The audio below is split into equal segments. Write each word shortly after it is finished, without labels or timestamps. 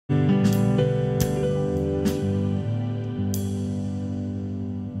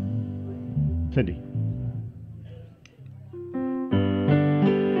Cindy.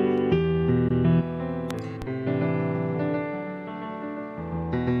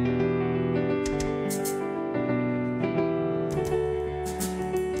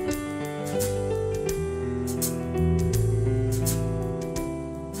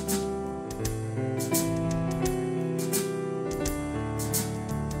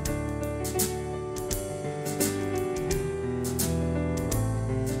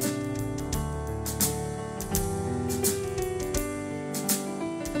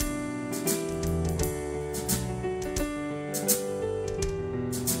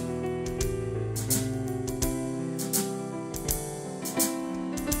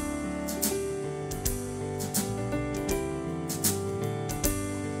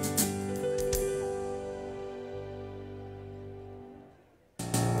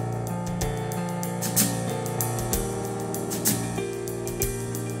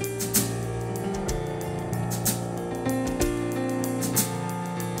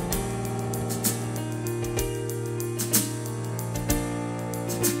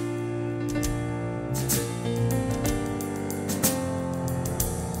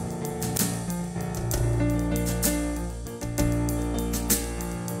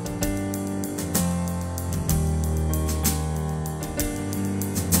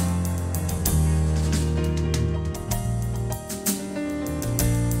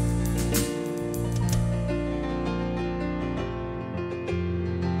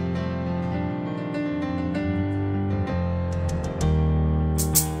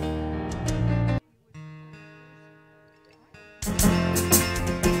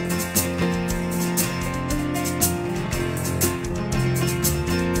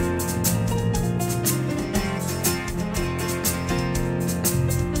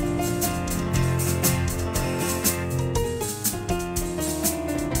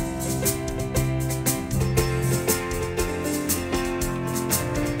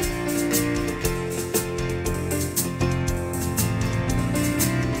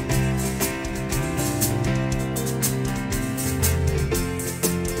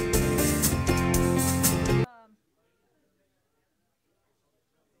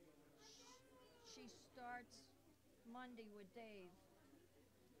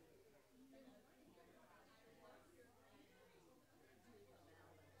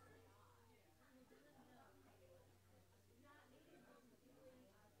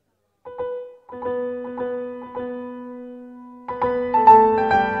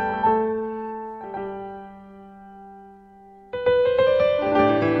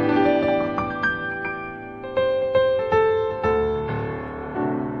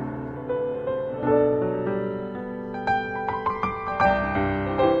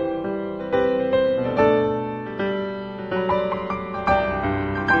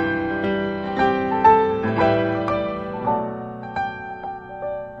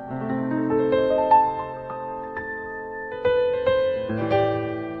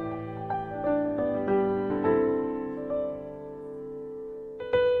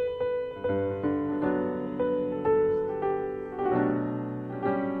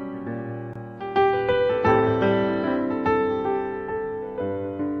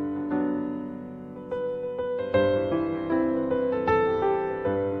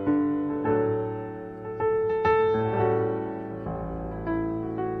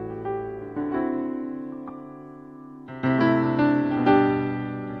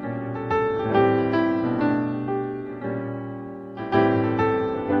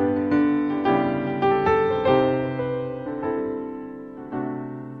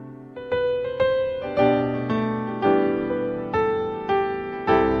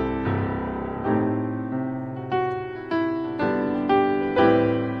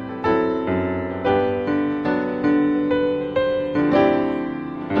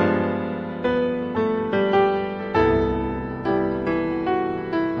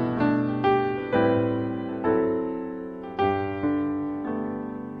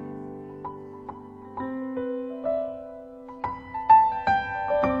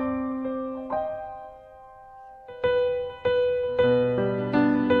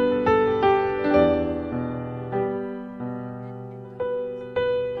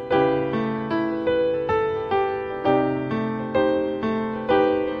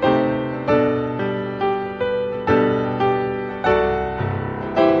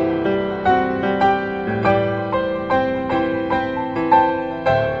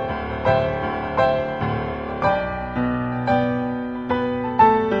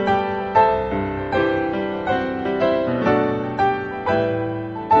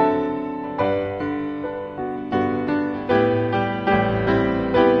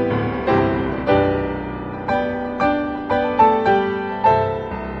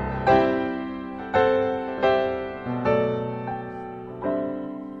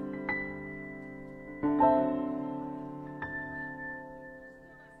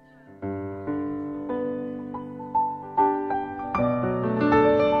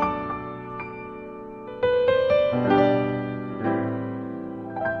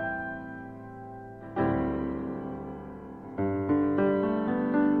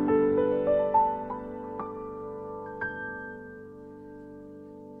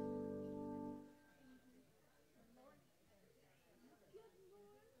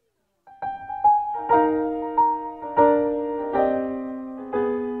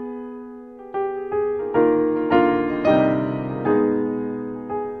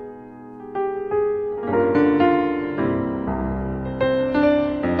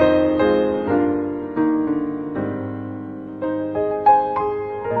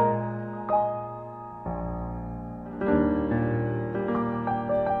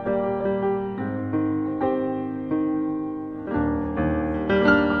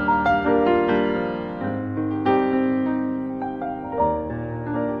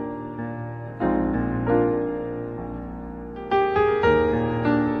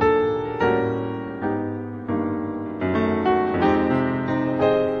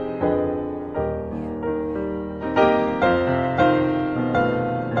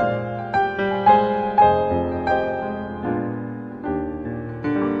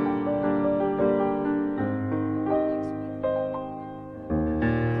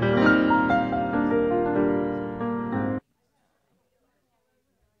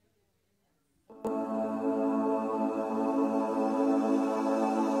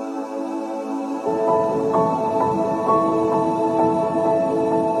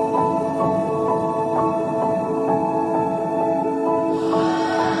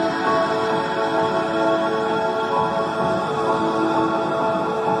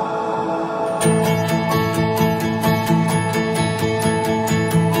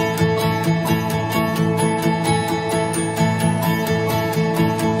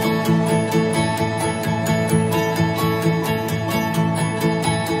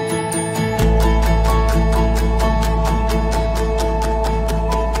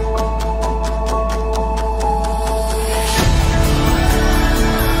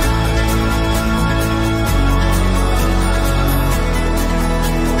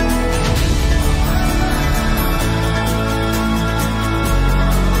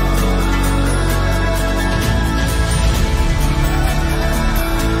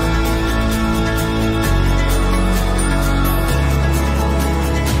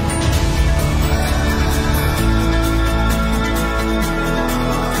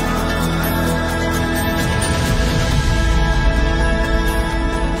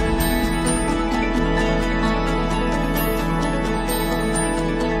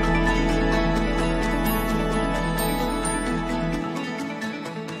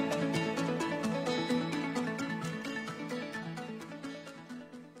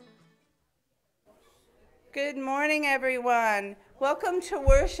 Good morning, everyone. Welcome to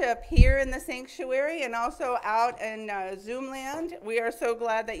worship here in the sanctuary and also out in Zoom land. We are so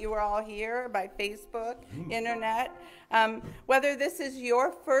glad that you are all here by Facebook, internet. Whether this is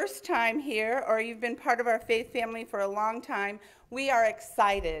your first time here or you've been part of our faith family for a long time, we are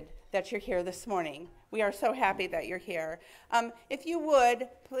excited that you're here this morning. We are so happy that you're here. If you would,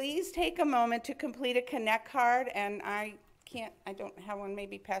 please take a moment to complete a Connect card, and I don't have one,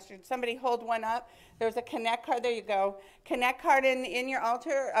 maybe Pastor, somebody hold one up. There's a Connect card, there you go. Connect card in your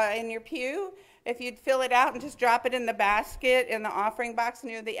altar, in your pew. If you'd fill it out and just drop it in the basket in the offering box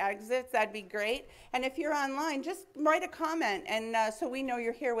near the exits, that'd be great. And if you're online, just write a comment, and so we know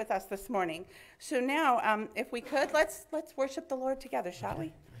you're here with us this morning. So now, if we could, let's worship the Lord together, shall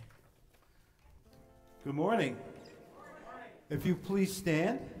we? Good morning. If you please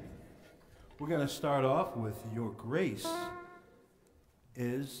stand, we're going to start off with Your Grace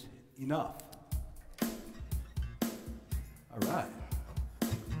is Enough. All right.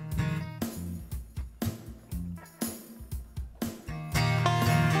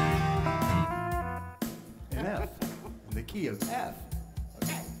 An F, in the key of F.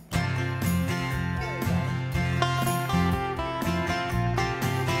 Okay.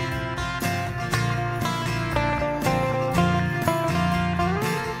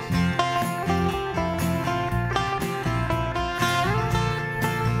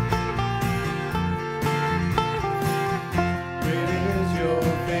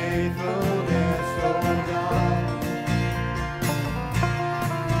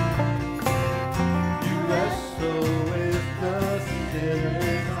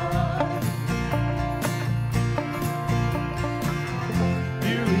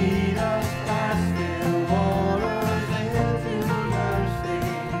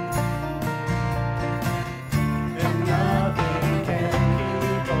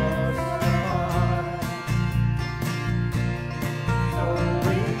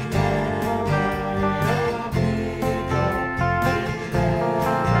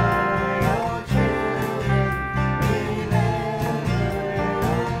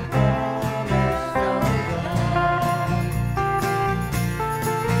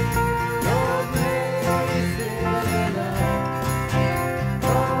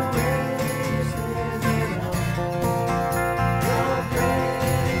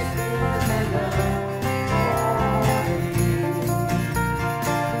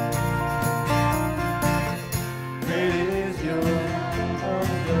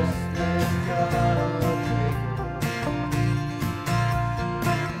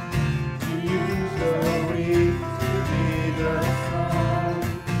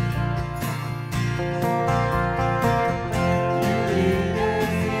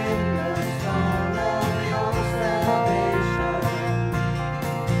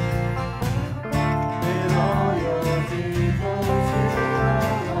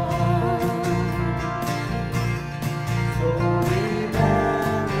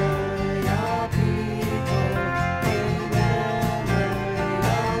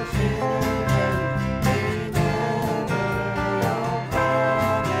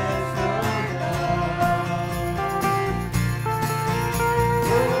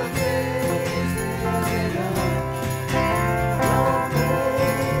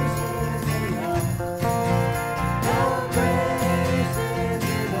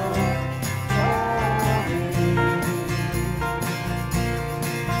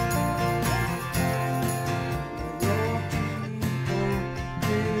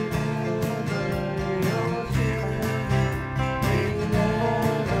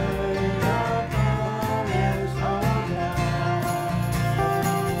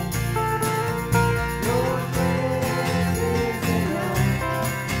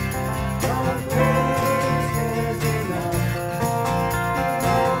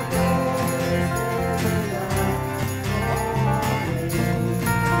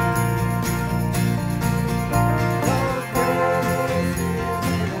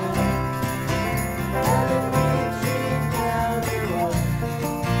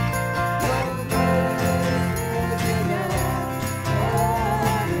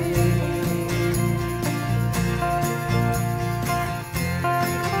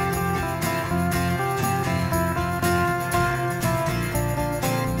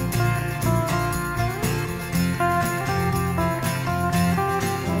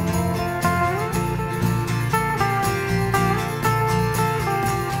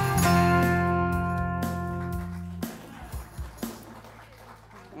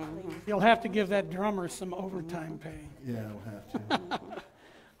 You'll have to give that drummer some overtime pay. Yeah, we'll have to.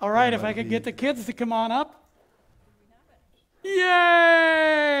 All right, if I could get the kids to come on up.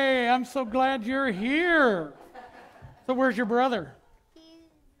 Yay! I'm so glad you're here. So where's your brother? He's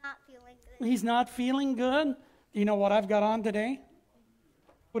not feeling good. He's not feeling good? Do you know what I've got on today?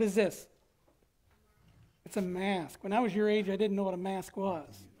 What is this? It's a mask. When I was your age, I didn't know what a mask was.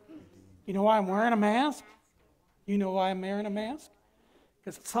 You know why I'm wearing a mask? You know why I'm wearing a mask?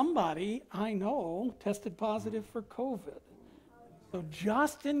 Because somebody I know tested positive for COVID. So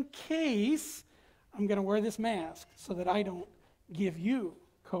just in case, I'm going to wear this mask so that I don't give you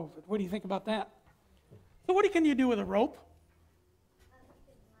COVID. What do you think about that? So what can you do with a rope?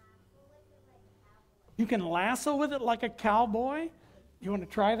 You can lasso with it like a cowboy? You want to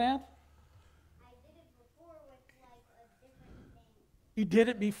try that? I did it before with like a different thing. You did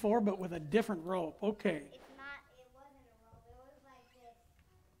it before, but with a different rope. Okay. It wasn't a rope. It was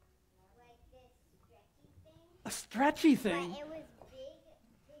like this stretchy thing. A stretchy thing? But it was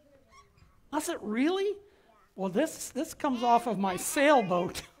bigger than that. Was it really? Yeah. Well, this comes off of my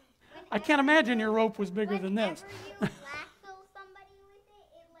sailboat. I can't imagine your rope was bigger than this. Whenever you lasso somebody with it,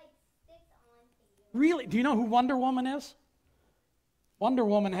 it like sticks onto you. Really? Do you know who Wonder Woman is? Wonder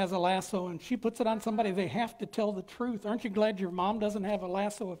Woman has a lasso, and she puts it on somebody. They have to tell the truth. Aren't you glad your mom doesn't have a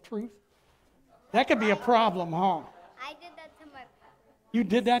lasso of truth? That could be a problem, huh? I did that to my brother. You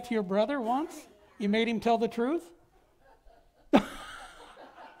did that to your brother once? You made him tell the truth?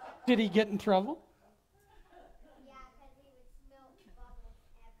 Did he get in trouble? Yeah, because he would smell bubbles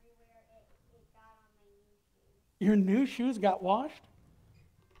everywhere. It got on my new shoes. Your new shoes got washed?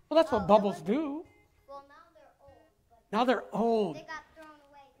 Well, that's what bubbles do. Well, now they're old, but Now they're old. they got thrown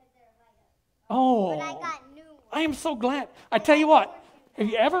away because they're like Oh. But I got new ones. I am so glad. I tell you what, have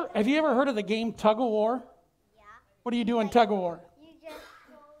you ever heard of the game Tug of War? Yeah. What do you do in Tug of War? You just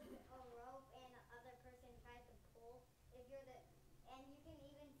pull a rope and the other person tries to pull. And you can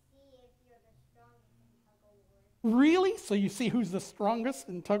even see if you're the strongest in tug of war. Really? So you see who's the strongest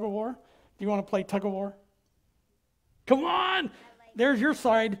in Tug of War? Do you want to play Tug of War? Come on! There's your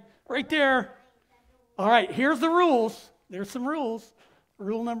side, right there. All right, here's the rules. There's some rules.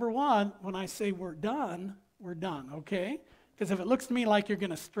 Rule number 1, when I say we're done, okay? Because if it looks to me like you're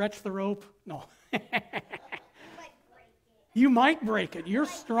going to stretch the rope, no. You might break it. You might break it. You're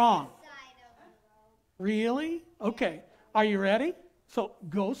strong. Side of the rope. Really? Okay. Are you ready? So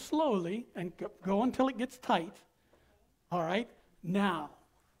go slowly and go until it gets tight. All right? Now,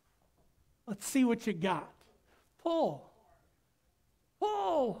 let's see what you got. Pull.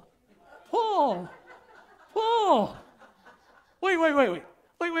 Pull. Pull. Pull.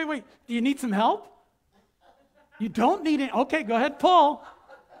 Wait. Do you need some help? You don't need it. Okay, go ahead. Pull.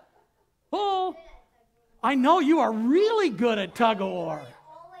 Pull. I know you are really good at tug of war. I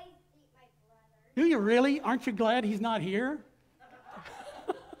always beat my brother. Do you really? Aren't you glad he's not here?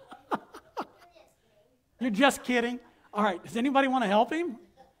 You're just kidding? All right, does anybody want to help him?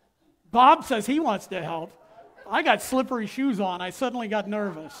 Bob says he wants to help. I got slippery shoes on. I suddenly got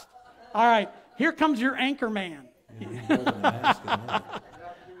nervous. All right, here comes your anchor man.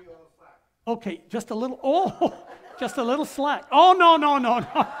 Okay, just a little, just a little slack. Oh, no.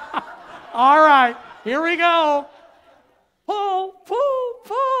 All right, here we go. Pull.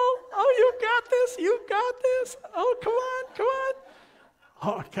 Oh, you got this. Oh, come on.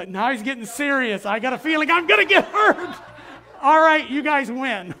 Oh, okay, now he's getting serious. I got a feeling I'm going to get hurt. All right, you guys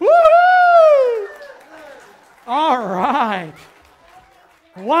win. Woo! All right.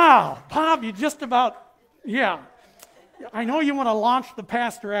 Wow, Bob, you just about, yeah. I know you want to launch the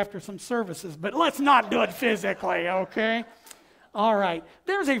pastor after some services, but let's not do it physically, okay? All right.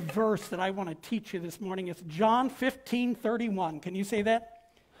 There's a verse that I want to teach you this morning. It's John 15:31. Can you say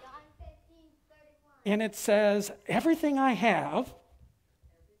that? John 15:31. And it says, everything I have,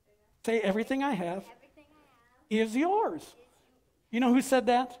 say everything I have, Everything I have is yours. You know who said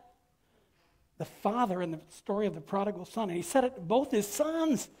that? The father in the story of the prodigal son. And he said it to both his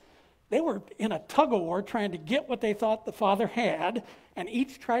sons. They were in a tug of war trying to get what they thought the father had, and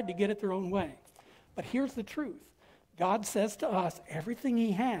each tried to get it their own way. But here's the truth. God says to us, everything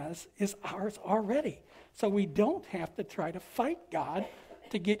he has is ours already. So we don't have to try to fight God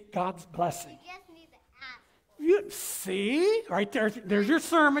to get God's blessing. You just need to ask. You see? Right there, there's your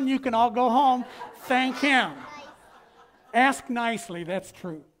sermon. You can all go home. Thank him. Ask nicely. That's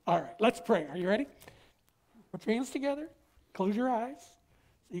true. All right, let's pray. Are you ready? Put your hands together. Close your eyes.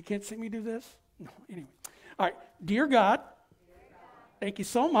 So you can't see me do this? No, anyway. All right. Dear God, thank you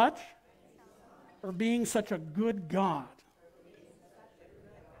so much for being such a good God,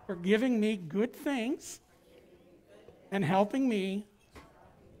 for giving me good things and helping me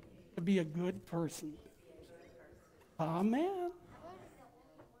to be a good person. Amen.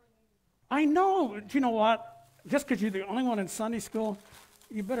 I know. Do you know what? just because you're the only one in Sunday school,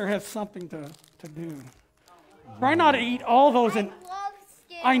 you better have something to do. Try not to eat all those. I love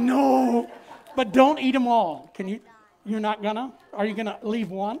Skittles. I know, but don't eat them all. Can you? You're not gonna? Are you gonna leave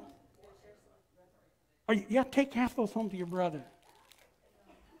one? Yeah, take half those home to your brother.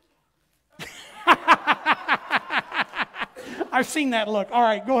 I've seen that look. All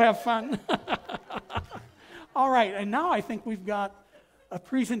right, go have fun. All right, and now I think we've got a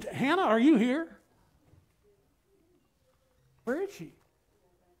present. Hannah, are you here? Where is she?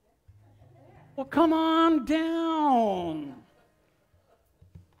 Well, come on down.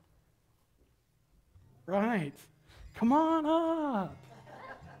 Right. Come on up.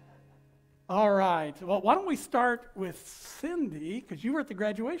 All right. Well, why don't we start with Cindy, because you were at the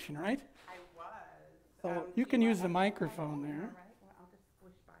graduation, right? I was. So you can use the microphone there. All right. Well, I'll just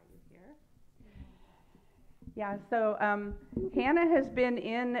squish by you here. Yeah, so Hannah has been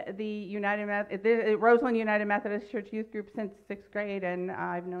in the Roseland United Methodist Church Youth Group since 6th grade, and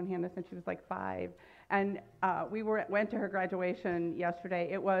I've known Hannah since she was like 5. And we went to her graduation yesterday.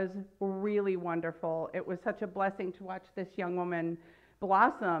 It was really wonderful. It was such a blessing to watch this young woman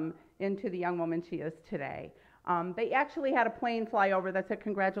blossom into the young woman she is today. They actually had a plane fly over that said,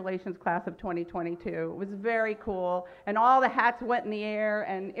 "Congratulations, class of 2022." It was very cool, and all the hats went in the air,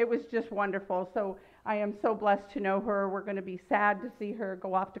 and it was just wonderful. So I am so blessed to know her. We're going to be sad to see her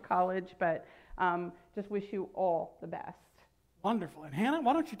go off to college, but just wish you all the best. Wonderful. And Hannah,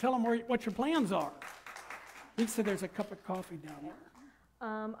 why don't you tell them what your plans are? Lisa, there's a cup of coffee down there.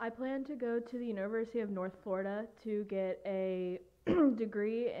 I plan to go to the University of North Florida to get a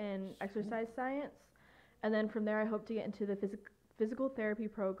degree in exercise science, and then from there I hope to get into the physical therapy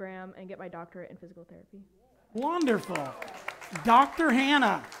program and get my doctorate in physical therapy. Wonderful. Dr.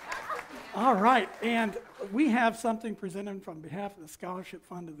 Hannah. All right, and we have something presented from behalf of the Scholarship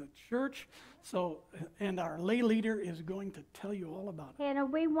Fund of the church, and our lay leader is going to tell you all about it. Hannah,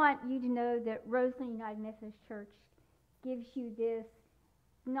 we want you to know that Roseland United Methodist Church gives you this,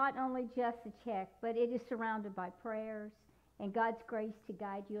 not only just a check, but it is surrounded by prayers and God's grace to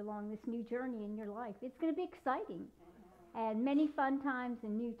guide you along this new journey in your life. It's going to be exciting and many fun times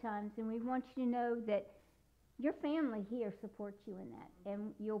and new times, and we want you to know that your family here supports you in that,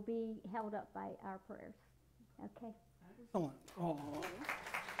 and you'll be held up by our prayers. Okay? Excellent. Oh.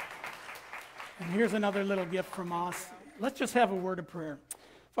 And here's another little gift from us. Let's just have a word of prayer.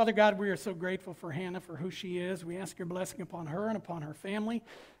 Father God, we are so grateful for Hannah, for who she is. We ask your blessing upon her and upon her family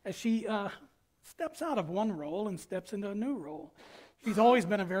as she steps out of one role and steps into a new role. She's always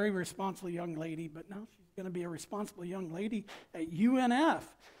been a very responsible young lady, but now she's going to be a responsible young lady at UNF.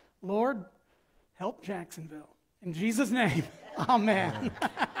 Lord, help Jacksonville. In Jesus' name, amen.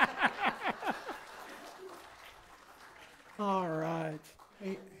 All right.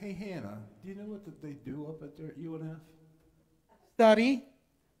 Hey, Hannah, do you know what they do up at their UNF? Study.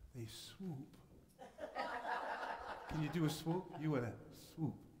 They swoop. Can you do a swoop? UNF,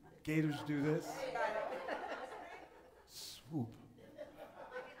 swoop. Gators do this. Swoop.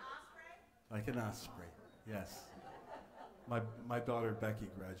 Like an osprey, yes. My daughter Becky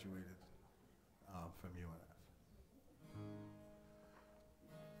graduated from UNF.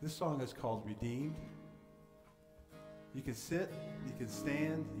 This song is called Redeemed. You can sit, you can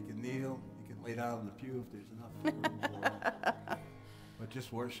stand, you can kneel, you can lay down on the pew if there's enough room for it. But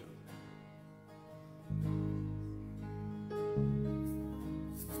just worship.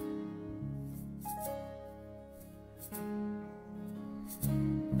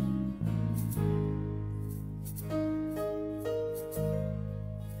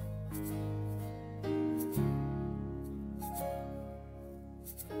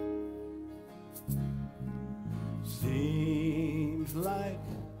 Seems like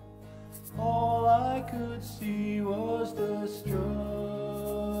all I could see was the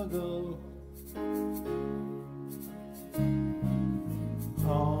struggle.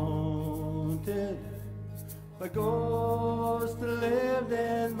 Haunted by ghosts that lived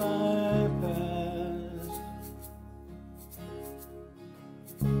in my past.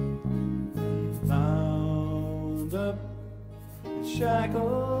 Bound up in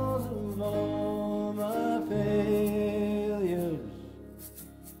shackles of all my failures.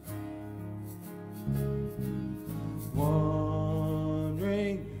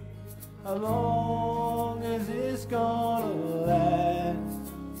 Wondering how long is this gonna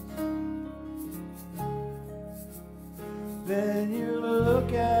last? Then you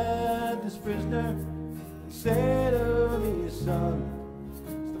look at this prisoner and say to me, son,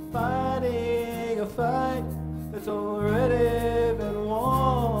 stop fighting a fight that's already been won.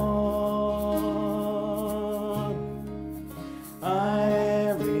 I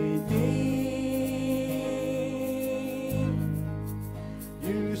am redeemed.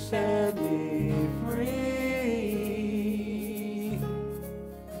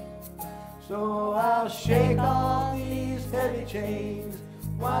 off these heavy chains,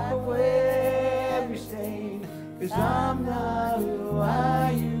 wipe away every stain, 'cause I'm not who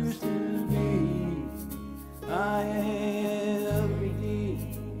I used to be. I am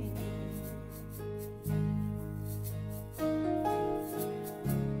redeemed.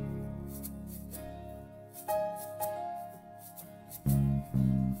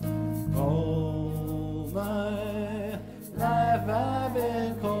 All my life I've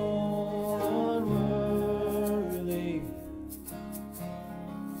been called unworthy,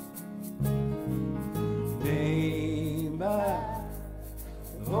 named by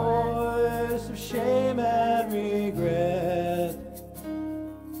the voice of shame and regret.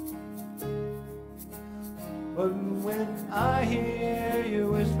 But when I hear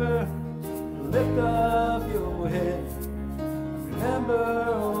you whisper, lift up your head, remember,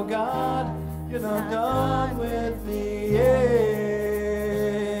 oh God, you're not done with me yet.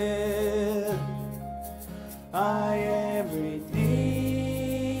 I am redeemed.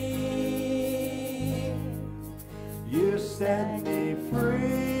 You set me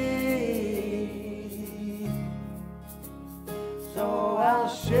free. So I'll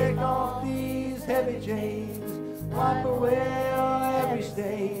shake off these heavy chains, wipe away every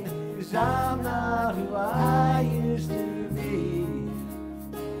stain, 'cause I'm not who I used to be.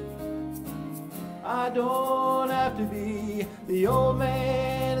 I don't have to be the old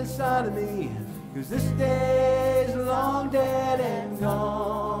man inside of me, 'cause this day's long dead and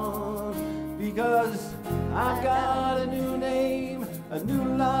gone. Because I've got a new name, a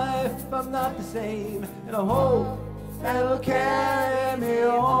new life, I'm not the same, and a hope that'll carry me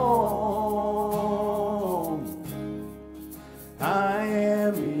on. I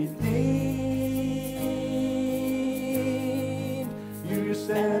am redeemed. You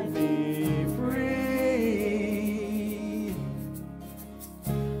set me free.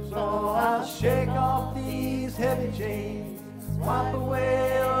 So I'll shake off these heavy chains, wipe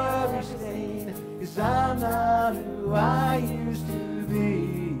away every stain, 'cause I'm not who I used to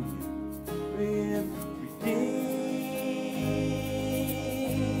be. Redeemed.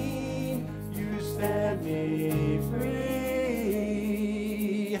 You set me free.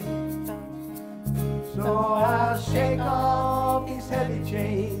 So I'll shake off these heavy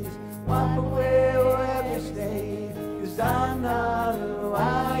chains, wipe away every stain, 'cause I'm not who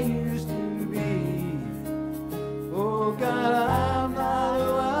I used to be. Oh God, I'm not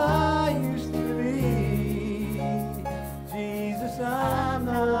who I used to be. Jesus, I'm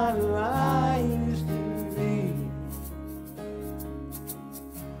not who I used to be.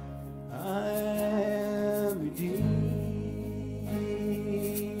 I am redeemed.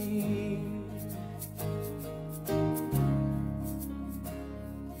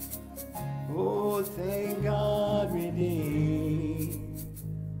 Oh, thank God, redeemed.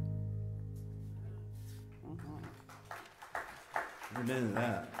 Amen to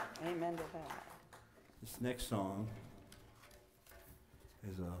that. Amen to that. This next song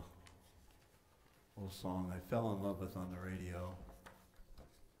is a old song I fell in love with on the radio.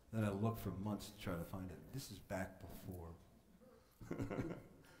 Then I looked for months to try to find it. This is back before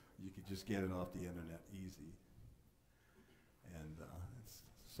you could just get it off the internet easy. And it's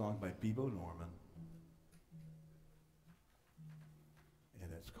a song by Bebo Norman,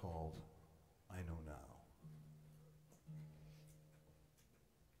 and it's called I Know Now.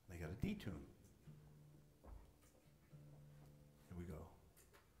 They got a D-tune. Here we go.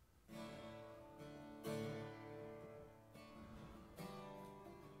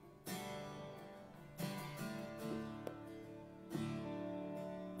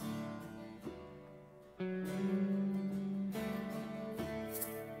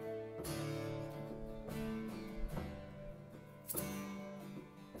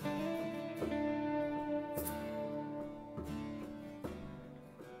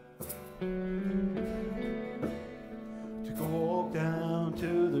 Took a walk down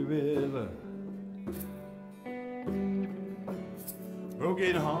to the river,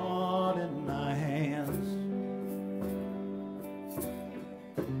 broken heart in my hands,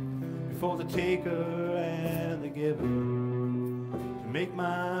 before the taker and the giver, to make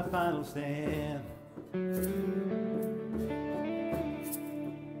my final stand.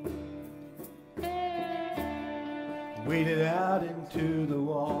 Waded out into the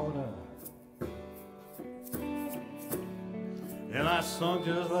water, and I sunk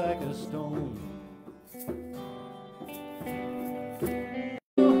just like a stone.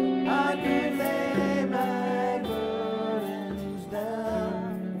 I could lay my burdens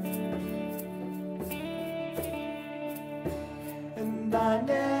down, and I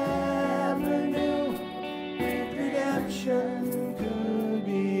never knew redemption could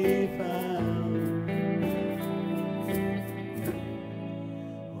be found.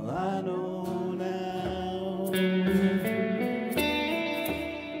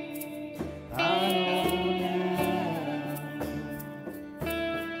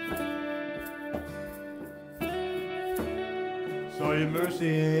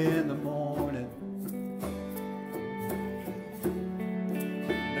 mercy in the morning,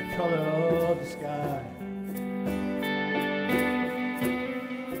 the color of the sky.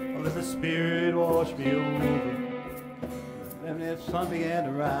 Oh, let the Spirit wash me over, and the sun began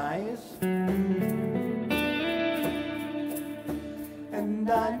to rise, and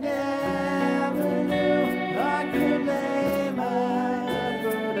I never knew I could lay my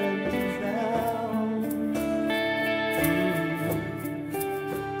burdens down,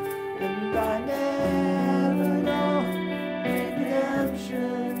 and I never know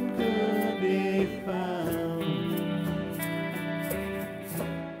redemption could be found.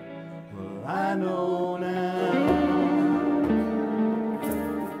 Well, I know now.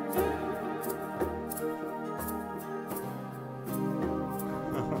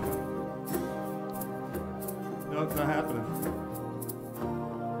 No, it's not happening.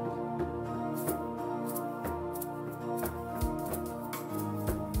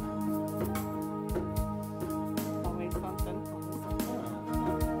 Always something.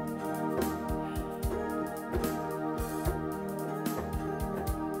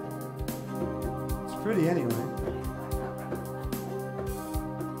 It's pretty anyway.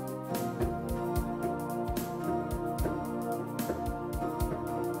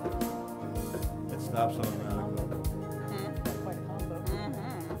 It stops automatically. Quite a combo.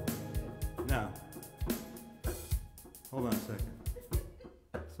 Now, hold on a second.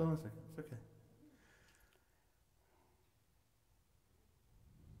 Just hold on a second. It's okay.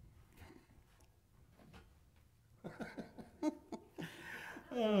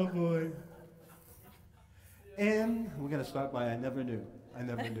 Oh boy. And we're gonna start by I never knew. I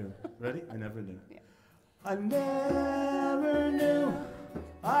never knew. Ready? I never knew. Yeah. I never knew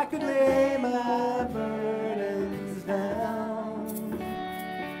I could lay my burdens down.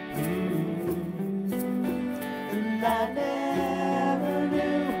 And I never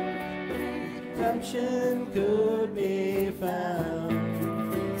knew redemption could be found.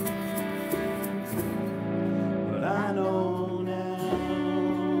 But I know now.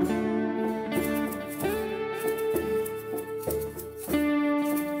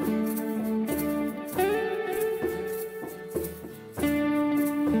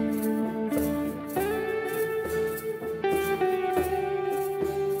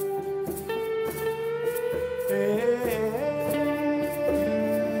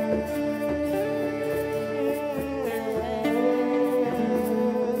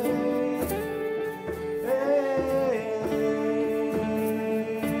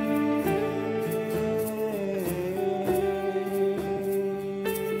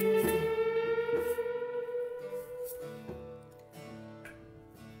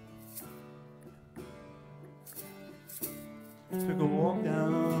 Took a walk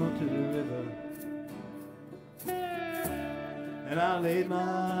down to the river, and I laid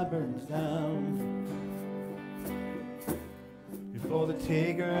my burdens down before the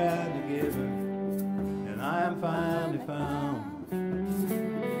taker and the giver, and I am finally found,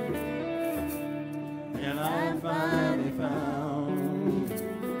 and I am finally found,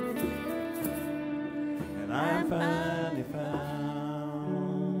 and I am finally found.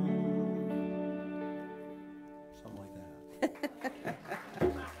 Something like that.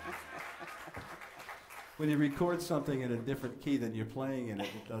 When you record something in a different key than you're playing in it,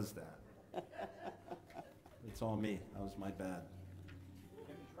 it does that. It's all me. That was my bad.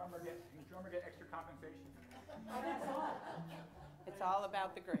 Can the drummer get extra compensation? It's all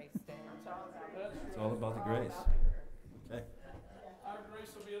about the grace, Dave. It's all about the grace. Okay. Our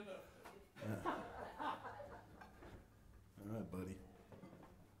grace will be enough. Yeah. All right, buddy.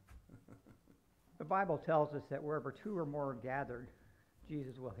 The Bible tells us that wherever two or more are gathered,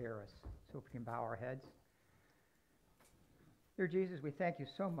 Jesus will hear us. So if we can bow our heads. Dear Jesus, we thank you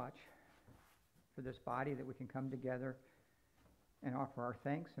so much for this body that we can come together and offer our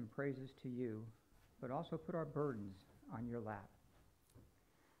thanks and praises to you, but also put our burdens on your lap.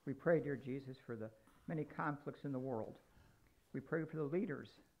 We pray, dear Jesus, for the many conflicts in the world. We pray for the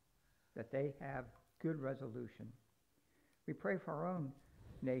leaders, that they have good resolution. We pray for our own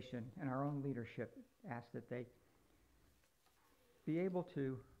nation and our own leadership, ask that they be able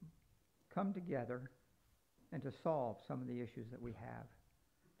to come together and to solve some of the issues that we have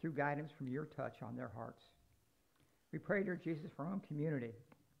through guidance from your touch on their hearts. We pray, dear Jesus, for our own community.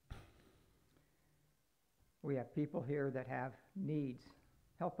 We have people here that have needs.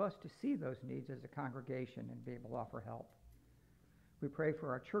 Help us to see those needs as a congregation and be able to offer help. We pray for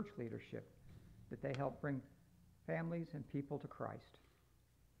our church leadership, that they help bring families and people to Christ.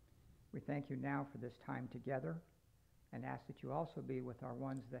 We thank you now for this time together and ask that you also be with our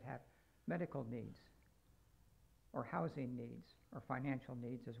ones that have medical needs or housing needs or financial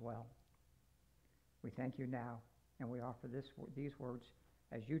needs as well. We thank you now, and we offer these words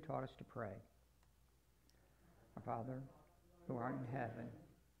as you taught us to pray. Our Father, who art in heaven,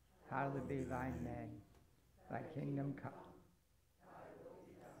 hallowed be thy name. Thy kingdom come.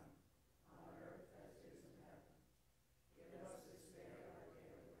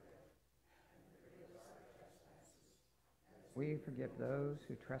 We forgive those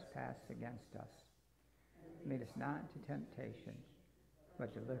who trespass against us. Lead us not into temptation,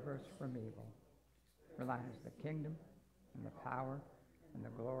 but deliver us from evil. For thine is the kingdom, and the power, and the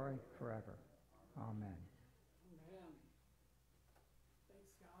glory forever. Amen. Amen. Thanks,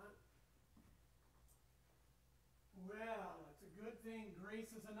 Scott. Well, it's a good thing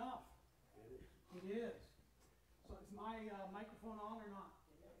grace is enough. It is. So is my microphone on or not?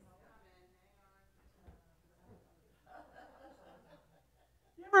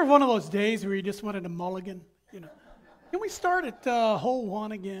 You ever have one of those days where you just wanted a mulligan? Can we start at hole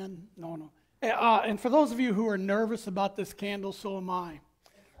one again? No. And for those of you who are nervous about this candle, so am I.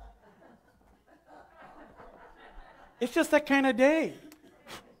 It's just that kind of day.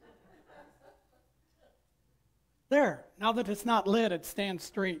 There, now that it's not lit, it stands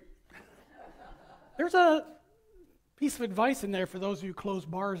straight. There's a piece of advice in there for those of you who close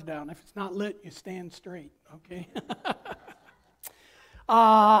bars down. If it's not lit, you stand straight, okay?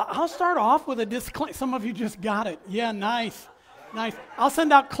 I'll start off with a disclaimer. Some of you just got it. Yeah, nice. I'll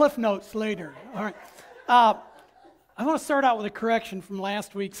send out cliff notes later. All right. I want to start out with a correction from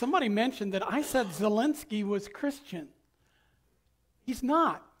last week. Somebody mentioned that I said Zelensky was Christian. He's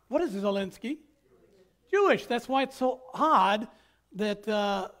not. What is Zelensky? Jewish. That's why it's so odd that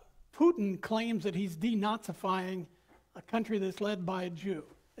Putin claims that he's denazifying a country that's led by a Jew.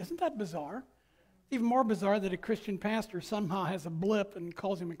 Isn't that bizarre? Even more bizarre that a Christian pastor somehow has a blip and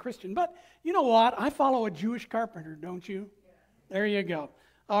calls him a Christian. But you know what? I follow a Jewish carpenter, don't you? There you go.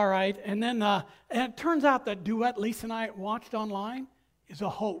 All right. And then and it turns out that duet Lisa and I watched online is a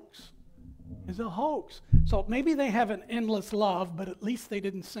hoax. So maybe they have an endless love, but at least they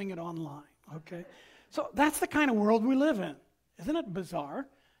didn't sing it online. Okay. So that's the kind of world we live in. Isn't it bizarre?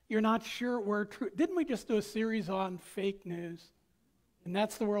 You're not sure where truth. Didn't we just do a series on fake news? And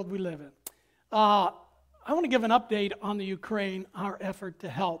that's the world we live in. I want to give an update on the Ukraine, our effort to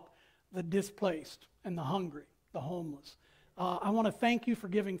help the displaced and the hungry, the homeless. I want to thank you for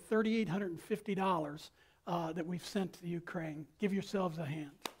giving $3,850 that we've sent to the Ukraine. Give yourselves a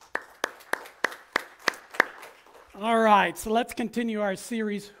hand. All right, so let's continue our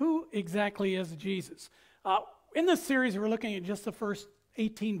series, Who Exactly is Jesus? In this series, we're looking at just the first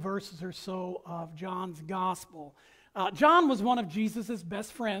 18 verses or so of John's Gospel. John was one of Jesus'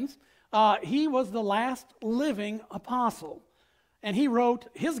 best friends. He was the last living apostle, and he wrote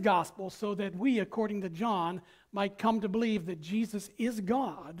his gospel so that we, according to John, might come to believe that Jesus is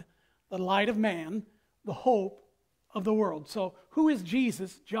God, the light of man, the hope of the world. So who is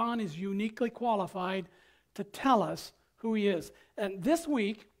Jesus? John is uniquely qualified to tell us who he is. And this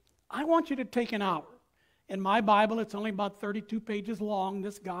week, I want you to take an hour. In my Bible, it's only about 32 pages long,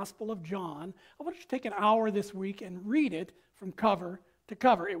 this Gospel of John. I want you to take an hour this week and read it from cover to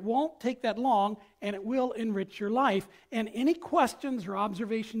cover. It won't take that long, and it will enrich your life. And any questions or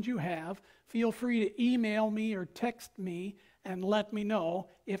observations you have, feel free to email me or text me and let me know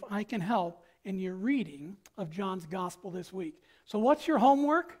if I can help in your reading of John's Gospel this week. So what's your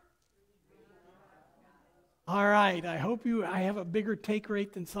homework? All right, I hope I have a bigger take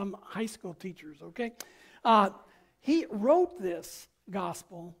rate than some high school teachers, okay? He wrote this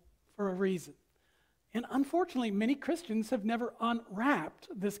gospel for a reason. And unfortunately, many Christians have never unwrapped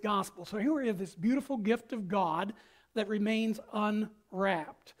this gospel. So here we have this beautiful gift of God that remains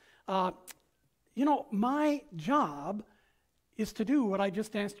unwrapped. My job is to do what I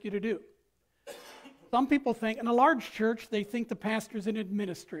just asked you to do. Some people think, in a large church, they think the pastor's an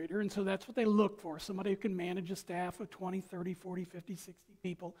administrator, and so that's what they look for, somebody who can manage a staff of 20, 30, 40, 50, 60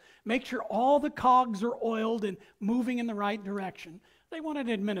 people, make sure all the cogs are oiled and moving in the right direction. They want an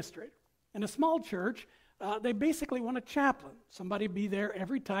administrator. In a small church, they basically want a chaplain, somebody be there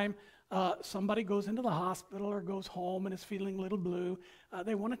every time somebody goes into the hospital or goes home and is feeling a little blue.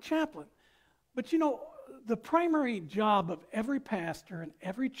 They want a chaplain. But the primary job of every pastor in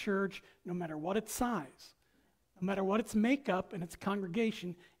every church, no matter what its size, no matter what its makeup and its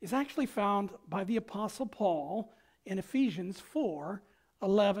congregation, is actually found by the Apostle Paul in Ephesians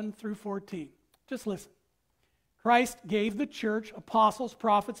 4:11 through 14. Just listen. Christ gave the church apostles,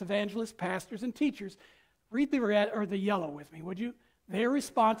 prophets, evangelists, pastors, and teachers. Read the red or the yellow with me, would you? Their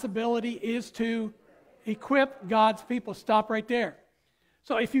responsibility is to equip God's people. Stop right there.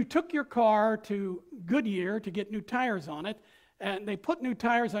 So if you took your car to Goodyear to get new tires on it, and they put new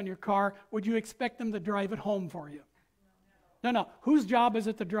tires on your car, would you expect them to drive it home for you? No. Whose job is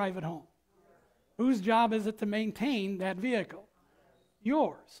it to drive it home? Whose job is it to maintain that vehicle?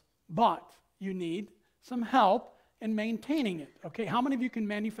 Yours. But you need some help in maintaining it. Okay, how many of you can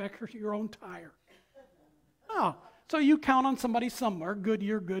manufacture your own tire? Oh, so you count on somebody somewhere,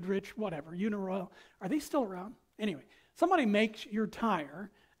 Goodyear, Goodrich, whatever, Uniroyal. Are they still around? Anyway, somebody makes your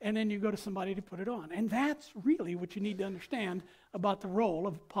tire, and then you go to somebody to put it on. And that's really what you need to understand about the role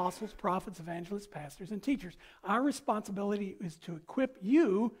of apostles, prophets, evangelists, pastors, and teachers. Our responsibility is to equip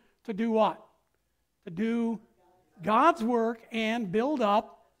you to do what? To do God's work and build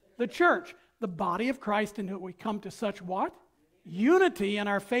up the church, the body of Christ, into we come to such what? Unity in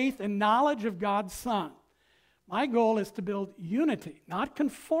our faith and knowledge of God's Son. My goal is to build unity, not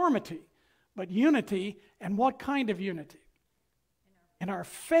conformity, but unity. And what kind of unity? In our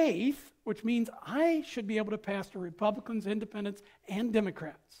faith, which means I should be able to pastor Republicans, Independents, and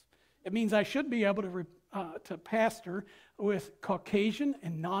Democrats. It means I should be able to pastor with Caucasian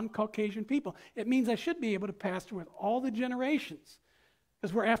and non-Caucasian people. It means I should be able to pastor with all the generations,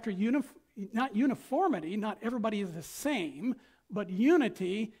 because we're after not uniformity, not everybody is the same, but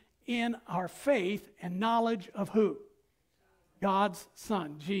unity in our faith and knowledge of who? God's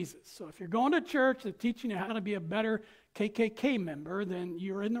Son, Jesus. So if you're going to church that's teaching you how to be a better KKK member, then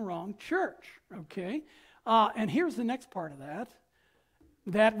you're in the wrong church, okay? And here's the next part of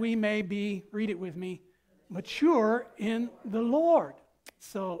that we may be, read it with me, mature in the Lord.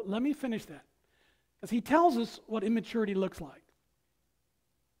 So let me finish that, because he tells us what immaturity looks like.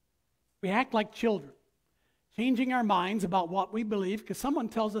 We act like children, changing our minds about what we believe because someone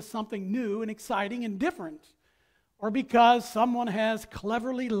tells us something new and exciting and different, or because someone has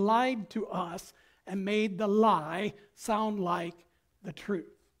cleverly lied to us and made the lie sound like the truth.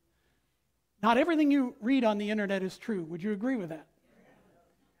 Not everything you read on the internet is true. Would you agree with that?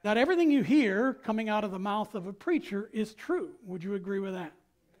 Not everything you hear coming out of the mouth of a preacher is true. Would you agree with that?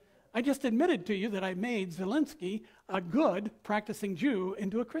 I just admitted to you that I made Zelensky, a good practicing Jew,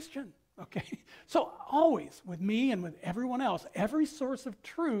 into a Christian. Okay? So always, with me and with everyone else, every source of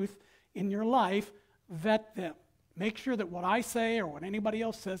truth in your life, vet them. Make sure that what I say or what anybody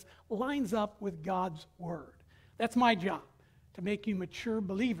else says lines up with God's Word. That's my job, to make you mature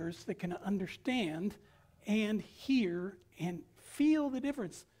believers that can understand and hear and feel the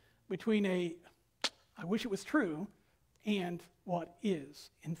difference between I wish it was true, and what is,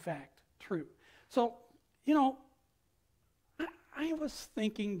 in fact, true. So, I was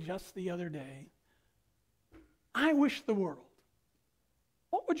thinking just the other day, I wish the world.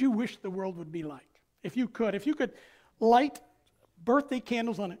 What would you wish the world would be like? If you could light birthday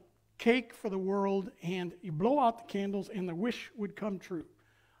candles on a cake for the world, and you blow out the candles and the wish would come true.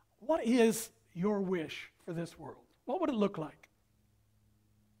 What is your wish for this world? What would it look like?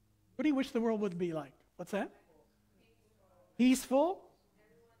 What do you wish the world would be like? What's that? Peaceful?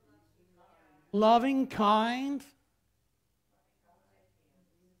 Loving, kind?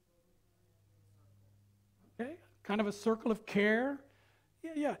 Okay, kind of a circle of care?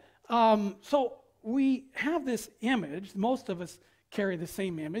 Yeah. So we have this image. Most of us carry the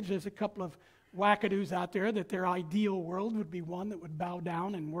same image. There's a couple of wackadoos out there that their ideal world would be one that would bow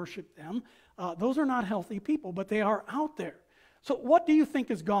down and worship them. Those are not healthy people, but they are out there. So what do you think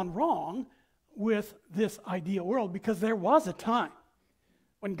has gone wrong with this ideal world? Because there was a time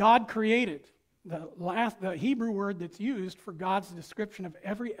when God created the Hebrew word that's used for God's description of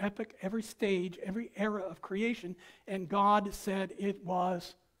every epoch, every stage, every era of creation, and God said it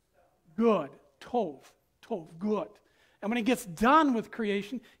was good. Tov, good. And when he gets done with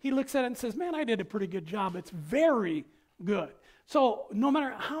creation, he looks at it and says, man, I did a pretty good job. It's very good. So no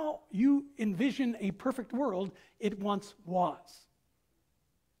matter how you envision a perfect world, it once was.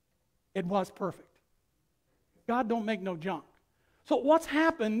 It was perfect. God don't make no junk. So what's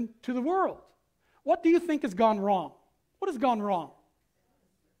happened to the world? What do you think has gone wrong? What has gone wrong?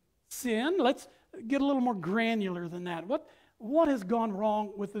 Sin. Let's get a little more granular than that. What has gone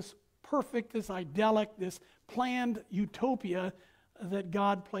wrong with this perfect, this idyllic, this planned utopia that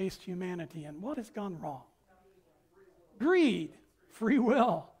God placed humanity in? What has gone wrong? Greed, free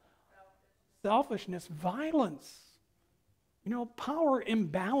will, selfishness, violence. Power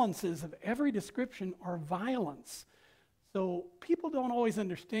imbalances of every description are violence. So people don't always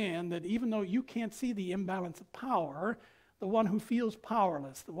understand that even though you can't see the imbalance of power, the one who feels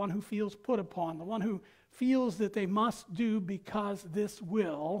powerless, the one who feels put upon, the one who feels that they must do because this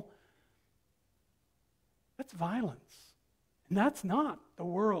will, that's violence. And that's not the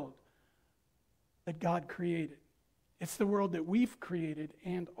world that God created. It's the world that we've created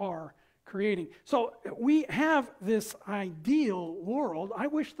and are creating. So we have this ideal world. I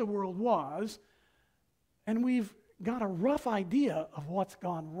wish the world was, and we've got a rough idea of what's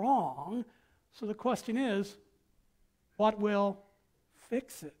gone wrong. So the question is, what will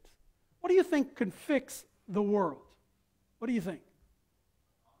fix it? What do you think could fix the world? What do you think?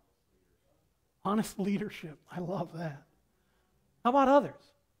 Honest leadership. I love that. How about others?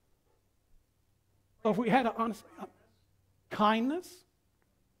 So if we had honest kindness,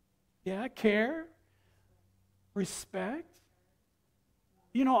 yeah, care, respect.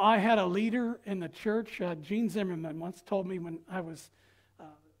 You know, I had a leader in the church, Gene Zimmerman, once told me when I was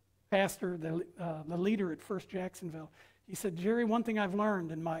pastor, the leader at First Jacksonville. He said, Jerry, one thing I've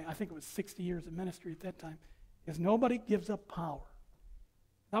learned in my, I think it was 60 years of ministry at that time, is nobody gives up power.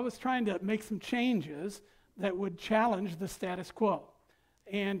 I was trying to make some changes that would challenge the status quo.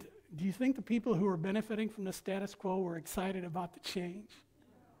 And do you think the people who were benefiting from the status quo were excited about the change?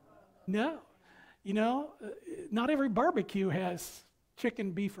 No. You know, not every barbecue has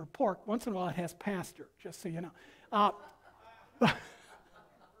chicken, beef, or pork. Once in a while it has pastor, just so you know.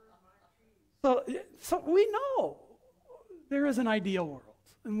 So we know there is an ideal world,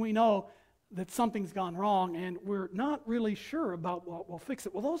 and we know that something's gone wrong, and we're not really sure about what will fix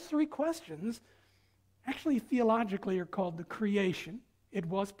it. Well, those three questions actually theologically are called the creation. It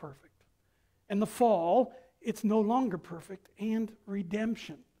was perfect. And the fall, it's no longer perfect, and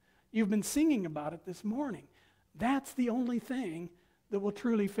redemption. You've been singing about it this morning. That's the only thing that will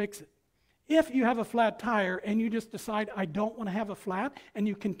truly fix it. If you have a flat tire and you just decide, I don't want to have a flat, and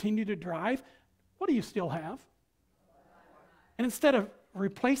you continue to drive, what do you still have? And instead of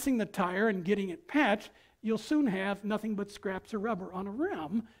replacing the tire and getting it patched, you'll soon have nothing but scraps of rubber on a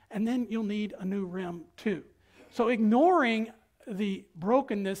rim, and then you'll need a new rim too. So ignoring the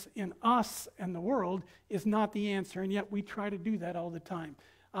brokenness in us and the world is not the answer, and yet we try to do that all the time.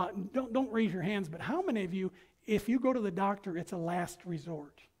 Don't raise your hands, but how many of you, if you go to the doctor, it's a last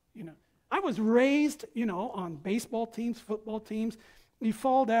resort? You know, I was raised, you know, on baseball teams, football teams. You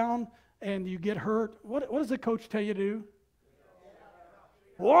fall down and you get hurt. What does the coach tell you to do?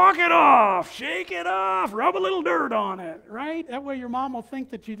 Walk it off, shake it off, rub a little dirt on it, right? That way your mom will think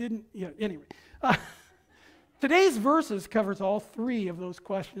that you didn't, anyway. Today's verses covers all three of those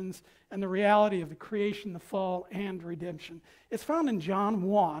questions and the reality of the creation, the fall, and redemption. It's found in John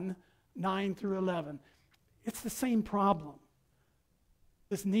 1, 9 through 11. It's the same problem.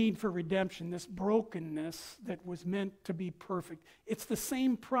 This need for redemption, this brokenness that was meant to be perfect. It's the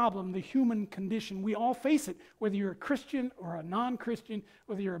same problem, the human condition. We all face it, whether you're a Christian or a non-Christian,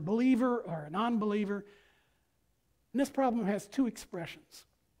 whether you're a believer or a non-believer. And this problem has two expressions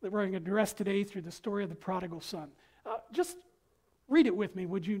that we're going to address today through the story of the prodigal son. Just read it with me,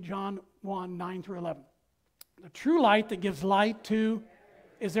 would you? John 1, 9 through 11. The true light that gives light to,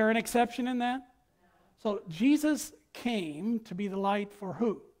 is there an exception in that? So Jesus came to be the light for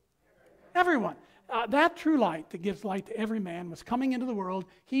who? Everyone. That true light that gives light to every man was coming into the world.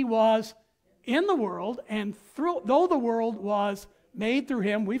 He was in the world, and though the world was made through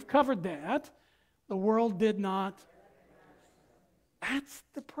him, we've covered that, the world did not. That's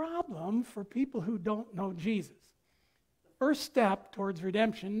the problem for people who don't know Jesus. The first step towards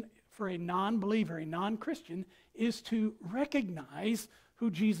redemption for a non-believer, a non-Christian, is to recognize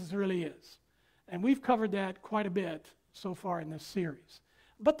who Jesus really is. And we've covered that quite a bit so far in this series.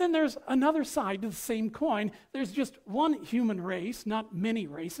 But then there's another side to the same coin. There's just one human race, not many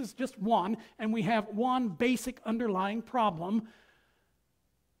races, just one, and we have one basic underlying problem.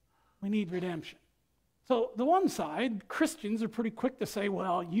 We need redemption. So the one side, Christians are pretty quick to say,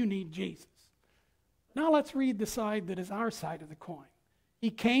 well, you need Jesus. Now let's read the side that is our side of the coin. He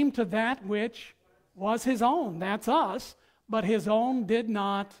came to that which was his own, that's us, but his own did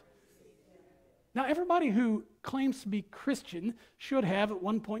not. Now, everybody who claims to be Christian should have, at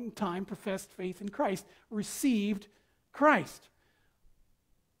one point in time, professed faith in Christ, received Christ.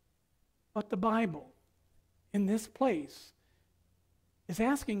 But the Bible, in this place, is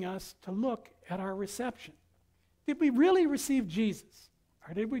asking us to look at our reception. Did we really receive Jesus,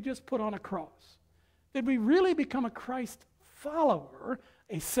 or did we just put on a cross? Did we really become a Christ follower,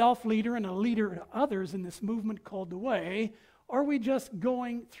 a self-leader and a leader to others in this movement called the Way? Are we just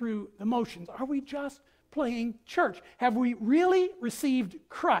going through the motions? Are we just playing church? Have we really received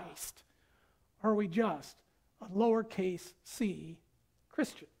Christ? Or are we just a lowercase c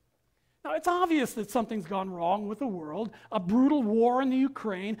Christian? Now, it's obvious that something's gone wrong with the world. A brutal war in the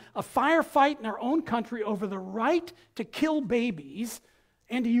Ukraine, a firefight in our own country over the right to kill babies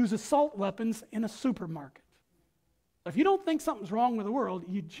and to use assault weapons in a supermarket. If you don't think something's wrong with the world,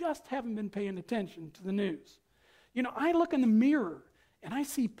 you just haven't been paying attention to the news. You know, I look in the mirror and I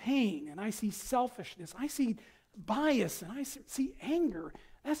see pain, and I see selfishness, I see bias, and I see anger.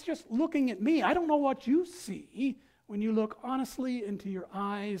 That's just looking at me. I don't know what you see when you look honestly into your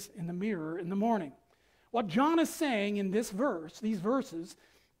eyes in the mirror in the morning. What John is saying in this verse, these verses,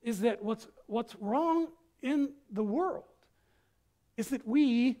 is that what's wrong in the world is that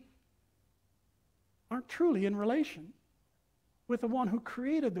we aren't truly in relation with the one who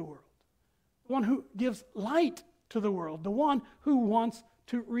created the world, the one who gives light to the world, the one who wants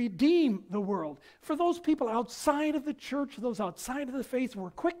to redeem the world. For those people outside of the church, those outside of the faith, we're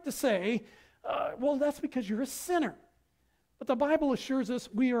quick to say, well, that's because you're a sinner. But the Bible assures us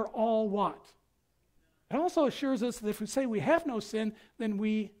we are all what? It also assures us that if we say we have no sin, then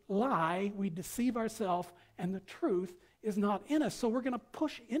we lie, we deceive ourselves, and the truth is not in us. So we're going to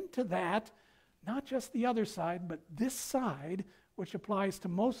push into that, not just the other side, but this side, which applies to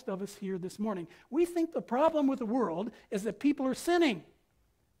most of us here this morning. We think the problem with the world is that people are sinning.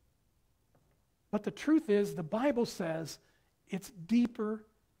 But the truth is, the Bible says it's deeper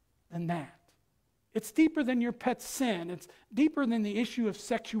than that. It's deeper than your pet sin. It's deeper than the issue of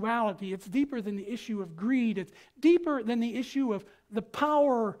sexuality. It's deeper than the issue of greed. It's deeper than the issue of the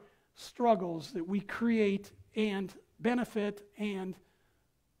power struggles that we create and benefit and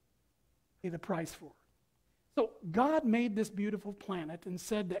pay the price for. So God made this beautiful planet and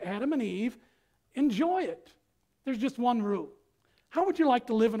said to Adam and Eve, enjoy it. There's just one rule. How would you like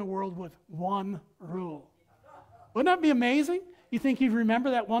to live in a world with one rule? Wouldn't that be amazing? You think you'd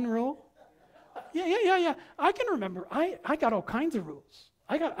remember that one rule? Yeah. I can remember. I got all kinds of rules.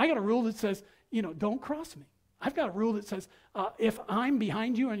 I got a rule that says, don't cross me. I've got a rule that says, if I'm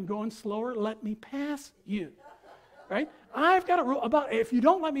behind you and going slower, let me pass you. Right? I've got a rule about if you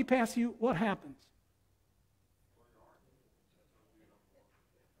don't let me pass you, what happens?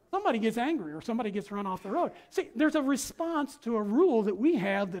 Somebody gets angry or somebody gets run off the road. See, there's a response to a rule that we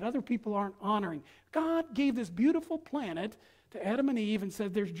have that other people aren't honoring. God gave this beautiful planet to Adam and Eve and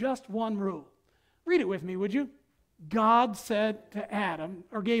said there's just one rule. Read it with me, would you? God said to Adam,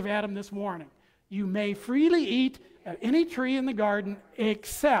 or gave Adam this warning, you may freely eat of any tree in the garden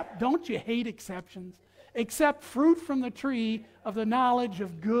except, don't you hate exceptions? Except fruit from the tree of the knowledge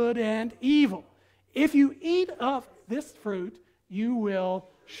of good and evil. If you eat of this fruit, you will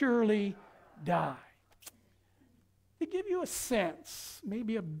surely die. To give you a sense,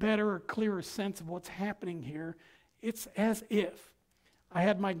 maybe a better or clearer sense of what's happening here, it's as if I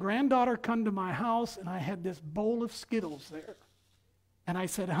had my granddaughter come to my house and I had this bowl of Skittles there. And I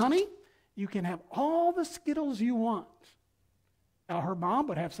said, honey, you can have all the Skittles you want. Now, her mom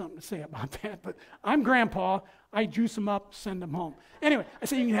would have something to say about that, but I'm grandpa. I juice them up, send them home. Anyway, I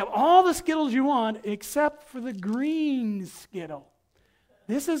said, you can have all the Skittles you want except for the green Skittle.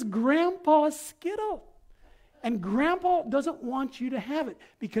 This is Grandpa's Skittle. And Grandpa doesn't want you to have it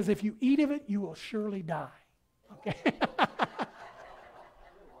because if you eat of it, you will surely die. Okay?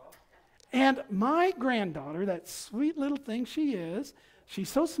 And my granddaughter, that sweet little thing she is, she's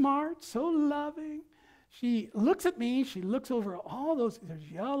so smart, so loving. She looks at me, she looks over all those, there's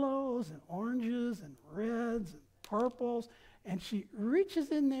yellows and oranges and reds and purples, and she reaches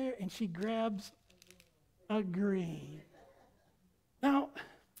in there and she grabs a green. Now,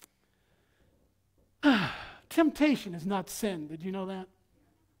 temptation is not sin. Did you know that?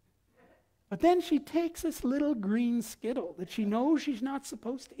 But then she takes this little green Skittle that she knows she's not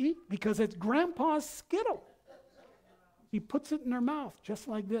supposed to eat because it's Grandpa's Skittle. He puts it in her mouth just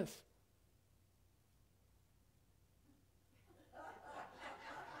like this.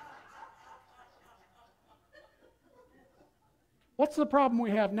 What's the problem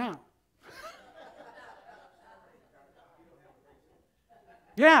we have now?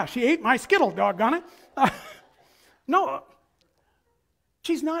 Yeah, she ate my Skittle, doggone it. No,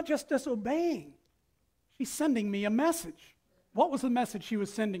 she's not just disobeying. She's sending me a message. What was the message she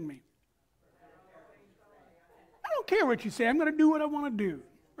was sending me? I don't care what you say. I'm going to do what I want to do,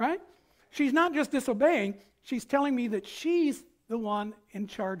 right? She's not just disobeying. She's telling me that she's the one in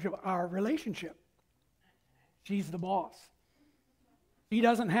charge of our relationship. She's the boss. She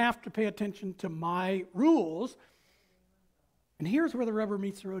doesn't have to pay attention to my rules. And here's where the rubber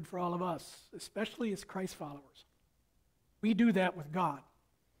meets the road for all of us, especially as Christ followers. We do that with God.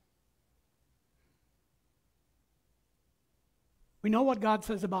 We know what God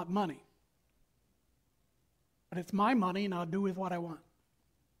says about money. But it's my money and I'll do with what I want.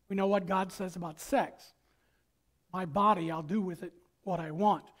 We know what God says about sex. My body, I'll do with it what I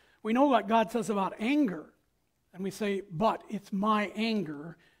want. We know what God says about anger. And we say, but it's my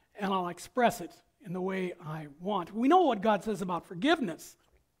anger and I'll express it in the way I want. We know what God says about forgiveness.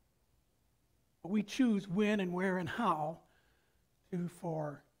 But we choose when and where and how to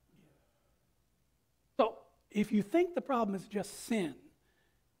forgive. So, if you think the problem is just sin,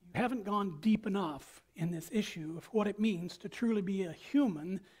 you haven't gone deep enough in this issue of what it means to truly be a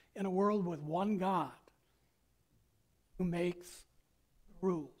human in a world with one God who makes the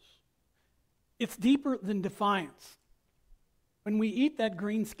rules. It's deeper than defiance. When we eat that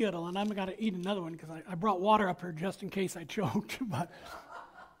green Skittle, and I'm going to eat another one because I brought water up here just in case I choked, but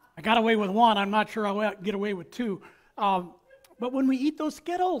I got away with one. I'm not sure I'll get away with two. But when we eat those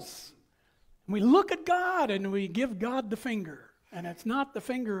Skittles, we look at God and we give God the finger. And it's not the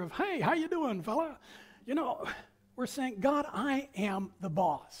finger of, hey, how you doing, fella? You know, we're saying, God, I am the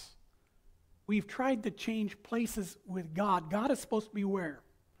boss. We've tried to change places with God. God is supposed to be where?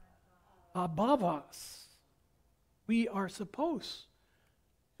 Above us. We are supposed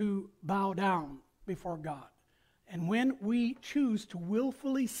to bow down before God. And when we choose to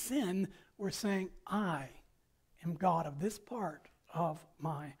willfully sin, we're saying, I am God of this part of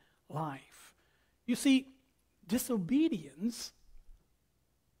my life. You see, disobedience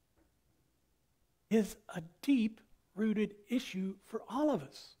is a deep-rooted issue for all of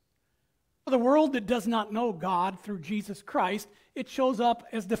us. For the world that does not know God through Jesus Christ, it shows up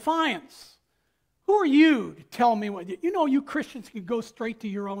as defiance. Who are you to tell me what? You know, you Christians can go straight to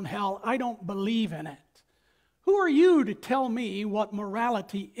your own hell. I don't believe in it. Who are you to tell me what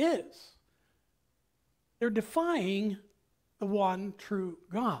morality is? They're defying the one true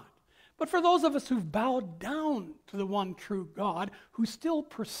God. But for those of us who've bowed down to the one true God, who still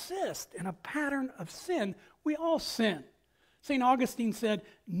persist in a pattern of sin, we all sin. St. Augustine said,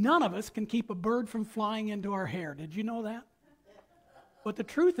 none of us can keep a bird from flying into our hair. Did you know that? But the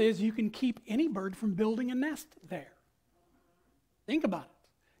truth is, you can keep any bird from building a nest there. Think about it.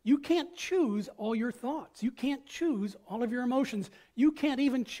 You can't choose all your thoughts. You can't choose all of your emotions. You can't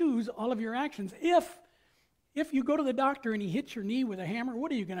even choose all of your actions. If you go to the doctor and he hits your knee with a hammer,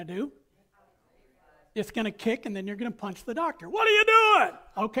 what are you going to do? It's going to kick, and then you're going to punch the doctor. What are you doing?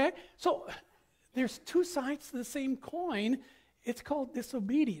 Okay? So there's two sides to the same coin. It's called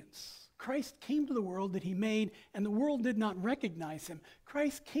disobedience. Christ came to the world that he made, and the world did not recognize him.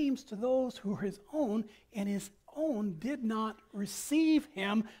 Christ came to those who were his own, and his own did not receive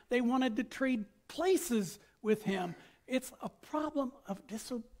him. They wanted to trade places with him. It's a problem of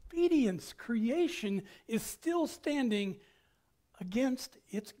disobedience. Creation is still standing against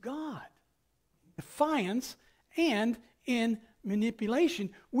its God. Defiance and in manipulation.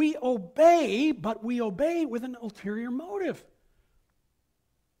 We obey, but we obey with an ulterior motive.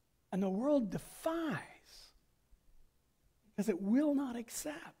 And the world defies because it will not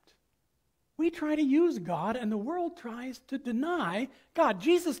accept. We try to use God, and the world tries to deny God.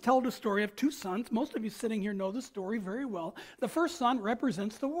 Jesus told a story of two sons. Most of you sitting here know the story very well. The first son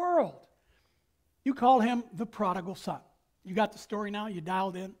represents the world. You call him the prodigal son. You got the story now? You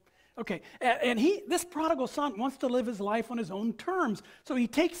dialed in? Okay, and this prodigal son wants to live his life on his own terms. So he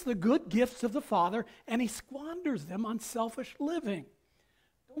takes the good gifts of the father and he squanders them on selfish living.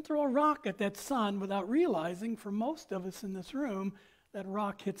 Don't throw a rock at that son without realizing, for most of us in this room, that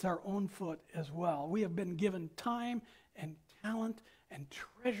rock hits our own foot as well. We have been given time and talent and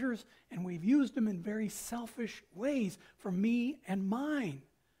treasures, and we've used them in very selfish ways for me and mine.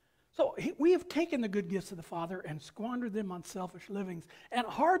 So we have taken the good gifts of the Father and squandered them on selfish livings. And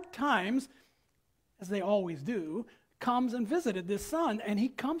hard times, as they always do, comes and visited this son, and he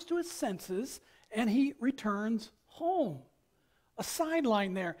comes to his senses, and he returns home. A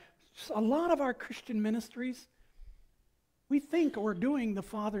sideline there. A lot of our Christian ministries, we think we're doing the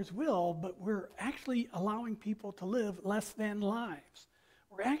Father's will, but we're actually allowing people to live less than lives.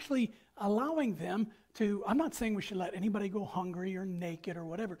 We're actually allowing them to, I'm not saying we should let anybody go hungry or naked or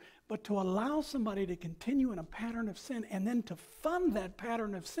whatever, but to allow somebody to continue in a pattern of sin and then to fund that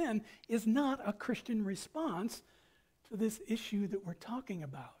pattern of sin is not a Christian response to this issue that we're talking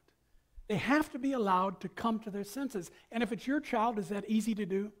about. They have to be allowed to come to their senses. And if it's your child, is that easy to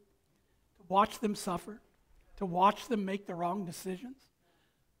do? To watch them suffer? To watch them make the wrong decisions?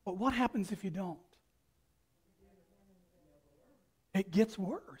 But what happens if you don't? It gets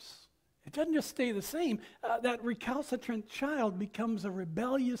worse. It doesn't just stay the same. That recalcitrant child becomes a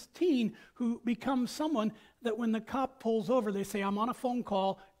rebellious teen who becomes someone that when the cop pulls over, they say, I'm on a phone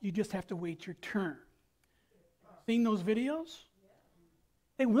call, you just have to wait your turn. Seen those videos?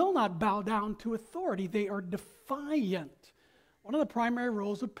 They will not bow down to authority. They are defiant. One of the primary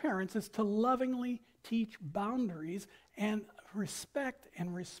roles of parents is to lovingly teach boundaries and respect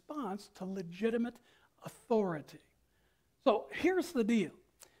and response to legitimate authority. So here's the deal.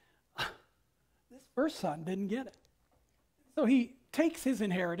 This first son didn't get it. So he takes his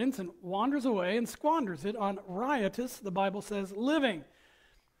inheritance and wanders away and squanders it on riotous, the Bible says, living.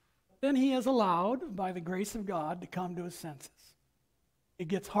 Then he is allowed, by the grace of God, to come to his senses. It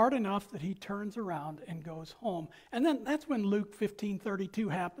gets hard enough that he turns around and goes home. And then that's when Luke 15:32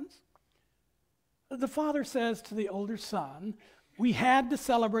 happens. The father says to the older son, we had to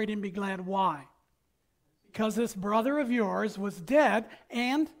celebrate and be glad. Why? Because this brother of yours was dead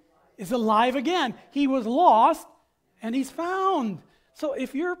and is alive again. He was lost and he's found. So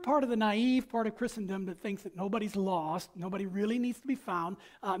if you're part of the naive part of Christendom that thinks that nobody's lost, nobody really needs to be found,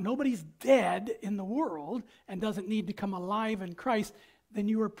 nobody's dead in the world and doesn't need to come alive in Christ, then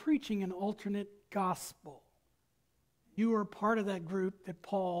you are preaching an alternate gospel. You are part of that group that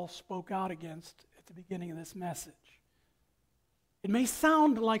Paul spoke out against at the beginning of this message. It may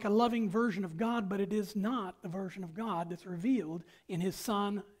sound like a loving version of God, but it is not the version of God that's revealed in his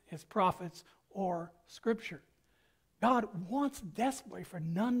Son, his prophets, or Scripture. God wants desperately for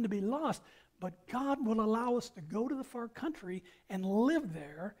none to be lost, but God will allow us to go to the far country and live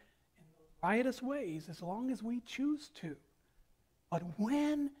there in riotous ways as long as we choose to. But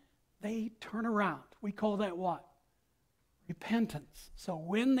when they turn around, we call that what? Repentance. So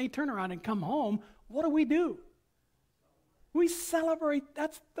when they turn around and come home, what do? We celebrate.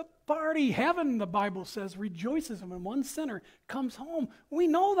 That's the party. Heaven, the Bible says, rejoices when one sinner comes home. We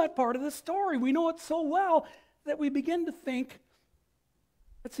know that part of the story. We know it so well that we begin to think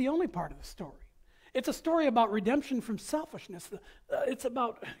it's the only part of the story. It's a story about redemption from selfishness. It's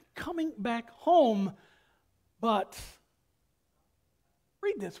about coming back home. But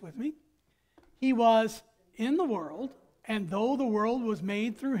read this with me. He was in the world, and though the world was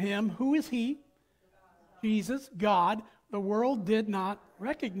made through him, who is he? Jesus, God. The world did not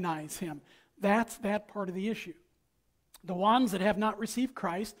recognize him. That's that part of the issue. The ones that have not received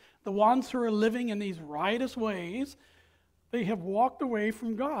Christ, the ones who are living in these riotous ways, they have walked away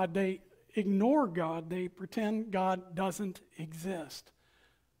from God. They ignore God. They pretend God doesn't exist.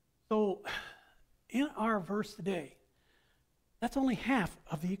 So in our verse today, that's only half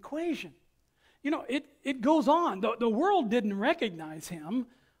of the equation. You know, it goes on. The world didn't recognize him.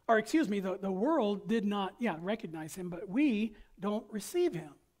 Or excuse me, the world did not, recognize him, but we don't receive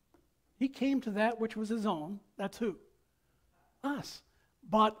him. He came to that which was his own. That's who? Us.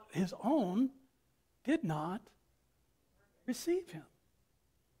 But his own did not receive him.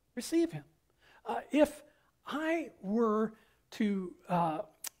 If I were to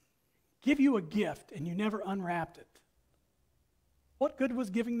give you a gift and you never unwrapped it, what good was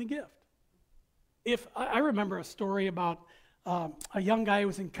giving the gift? If I remember a story about a young guy who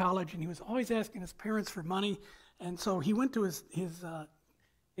was in college, and he was always asking his parents for money, and so he went to his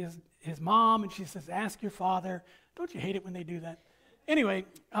mom, and she says, "Ask your father." Don't you hate it when they do that? Anyway,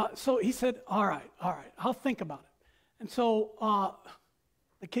 so he said, "All right, I'll think about it." And so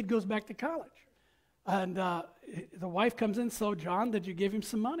the kid goes back to college, and the wife comes in. "So, John, did you give him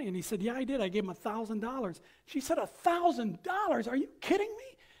some money?" And he said, "Yeah, I did. I gave him $1,000." She said, $1,000? Are you kidding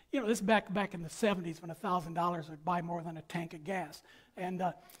me? You know, this is back in the 70s when $1,000 would buy more than a tank of gas. And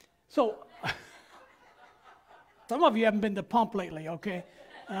so some of you haven't been to pump lately, okay?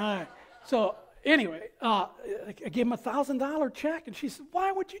 So anyway, I gave him a $1,000 check, and she said,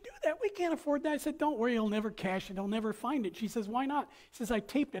 "Why would you do that? We can't afford that." I said, "Don't worry, he'll never cash it. He'll never find it." She says, "Why not?" He says, "I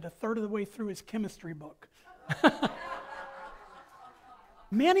taped it a third of the way through his chemistry book."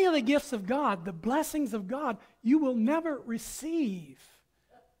 Many of the gifts of God, the blessings of God, you will never receive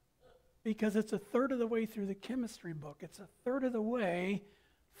because it's a third of the way through the chemistry book. It's a third of the way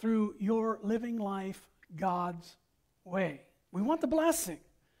through your living life God's way. We want the blessing,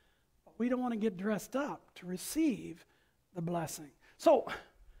 but we don't want to get dressed up to receive the blessing. So,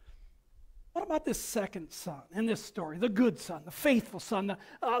 what about this second son in this story? The good son, the faithful son,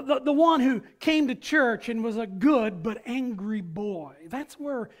 the one who came to church and was a good but angry boy. That's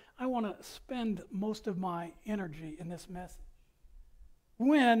where I want to spend most of my energy in this message.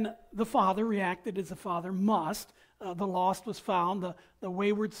 When the father reacted as a father must, the lost was found, the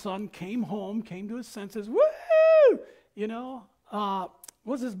wayward son came home, came to his senses. Woo! You know,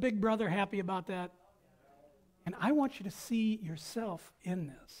 was his big brother happy about that? And I want you to see yourself in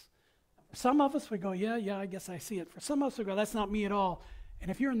this. For some of us, we go, yeah, I guess I see it. For some of us, we go, that's not me at all. And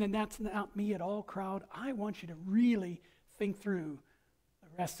if you're in the that's not me at all crowd, I want you to really think through the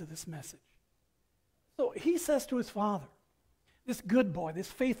rest of this message. So he says to his father, this good boy,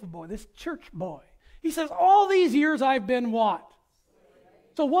 this faithful boy, this church boy, he says, all these years I've been what?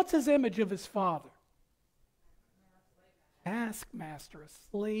 So what's his image of his father? Taskmaster, a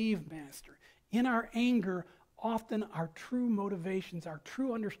slave master. In our anger, often our true motivations, our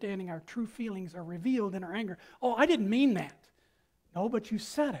true understanding, our true feelings are revealed in our anger. Oh, I didn't mean that. No, but you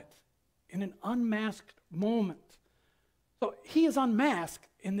said it in an unmasked moment. So he is unmasked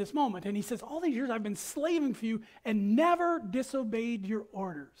in this moment, and he says, all these years I've been slaving for you and never disobeyed your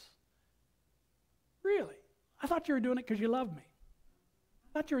orders. Really? I thought you were doing it because you loved me.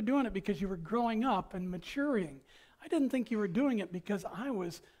 I thought you were doing it because you were growing up and maturing. I didn't think you were doing it because I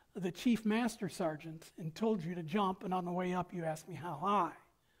was the chief master sergeant and told you to jump, and on the way up you asked me how high.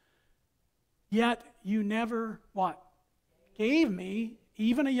 Yet you never, what? Gave me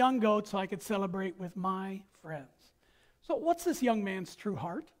even a young goat so I could celebrate with my friends. So what's this young man's true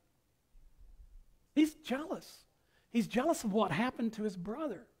heart? He's jealous. He's jealous of what happened to his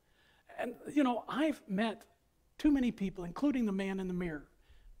brother. And, you know, I've met too many people, including the man in the mirror,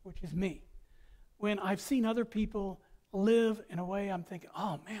 which is me, when I've seen other people live in a way I'm thinking,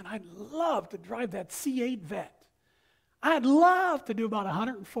 oh man, I'd love to drive that C8 Vet. I'd love to do about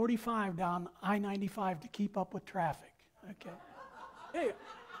 145 down I-95 to keep up with traffic. Okay.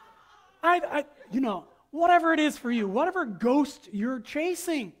 Hey, you know, whatever it is for you, whatever ghost you're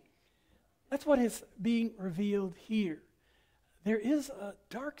chasing, that's what is being revealed here. There is a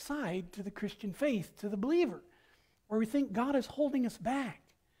dark side to the Christian faith, to the believer, where we think God is holding us back.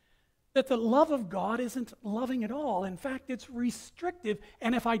 That the love of God isn't loving at all. In fact, it's restrictive.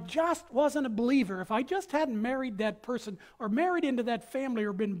 And if I just wasn't a believer, if I just hadn't married that person or married into that family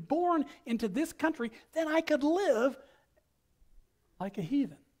or been born into this country, then I could live like a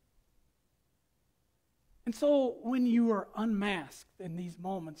heathen. And so when you are unmasked in these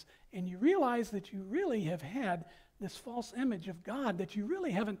moments and you realize that you really have had this false image of God, that you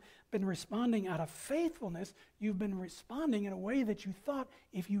really haven't been responding out of faithfulness, you've been responding in a way that you thought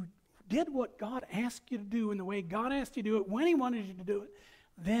if you did what God asked you to do in the way God asked you to do it, when he wanted you to do it,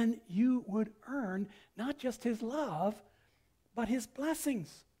 then you would earn not just his love, but his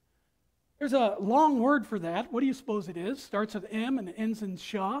blessings. There's a long word for that. What do you suppose it is? Starts with M and ends in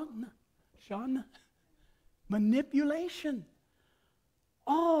shun. Shun. Manipulation.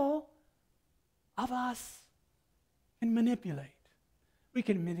 All of us can manipulate. We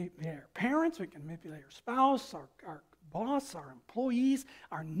can manipulate our parents, we can manipulate our spouse, our boss, our employees,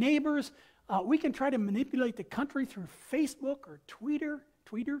 our neighbors. We can try to manipulate the country through Facebook or Twitter.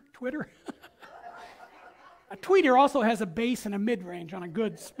 A tweeter also has a bass and a mid-range on a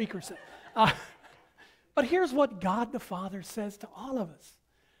good speaker set. But here's what God the Father says to all of us.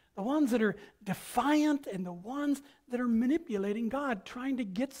 The ones that are defiant and the ones that are manipulating God, trying to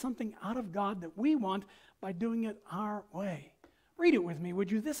get something out of God that we want by doing it our way. Read it with me,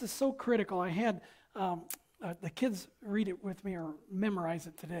 would you? This is so critical. I had the kids read it with me or memorize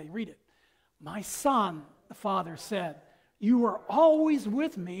it today. Read it. My son, the Father said, you are always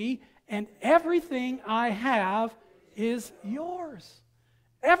with me, and everything I have is yours.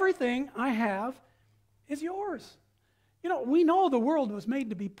 Everything I have is yours. You know, we know the world was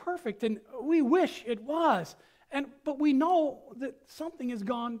made to be perfect, and we wish it was. But we know that something has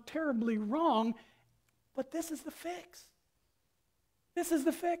gone terribly wrong, but this is the fix. This is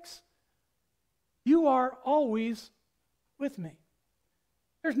the fix. You are always with me.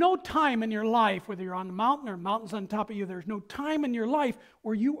 There's no time in your life, whether you're on the mountain or mountains on top of you, there's no time in your life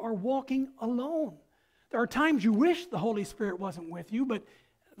where you are walking alone. There are times you wish the Holy Spirit wasn't with you, but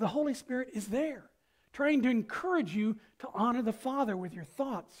the Holy Spirit is there, trying to encourage you to honor the Father with your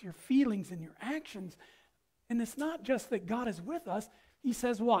thoughts, your feelings, and your actions. And it's not just that God is with us. He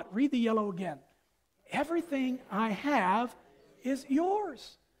says what? Read the yellow again. Everything I have is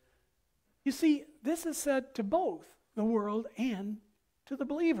yours. You see, this is said to both the world and to the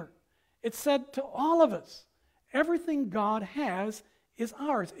believer. It's said to all of us. Everything God has is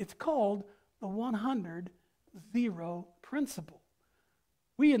ours. It's called the 100-0 principle.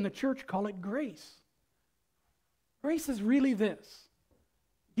 We in the church call it grace. Grace is really this: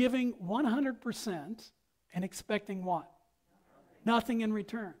 giving 100% and expecting what? Nothing in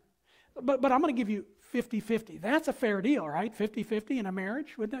return. But I'm going to give you 50-50. That's a fair deal, right? 50-50 in a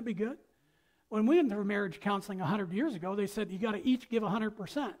marriage. Wouldn't that be good? When we went through marriage counseling 100 years ago, they said you got to each give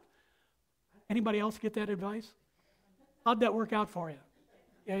 100%. Anybody else get that advice? How'd that work out for you?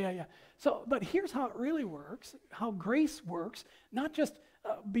 Yeah. So, but here's how it really works, how grace works, not just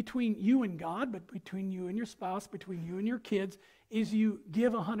between you and God, but between you and your spouse, between you and your kids, is you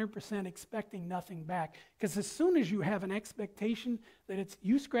give 100% expecting nothing back. Because as soon as you have an expectation that it's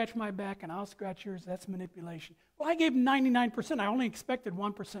you scratch my back and I'll scratch yours, that's manipulation. Well, I gave 99%. I only expected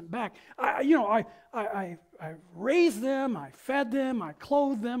 1% back. I raised them, I fed them, I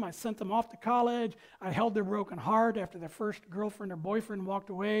clothed them, I sent them off to college, I held their broken heart after their first girlfriend or boyfriend walked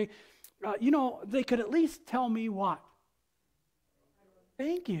away. They could at least tell me what?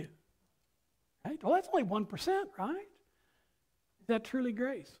 Thank you. Right? Well, that's only 1%, right? that truly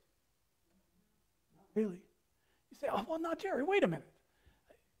grace? Not really. You say, oh, well, now, Jerry, wait a minute.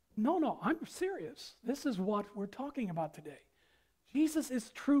 No, I'm serious. This is what we're talking about today. Jesus is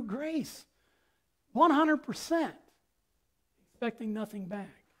true grace. 100%. Expecting nothing back.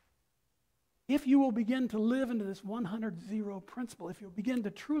 If you will begin to live into this 100-0 principle, if you'll begin to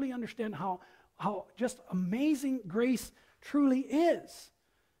truly understand how just amazing grace truly is,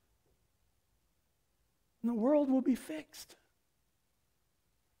 the world will be fixed.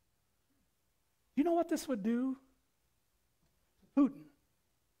 You know what this would do to Putin?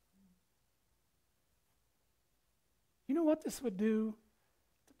 You know what this would do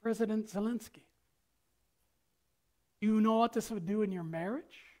to President Zelensky? You know what this would do in your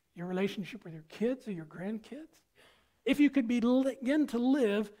marriage, your relationship with your kids or your grandkids? If you could begin to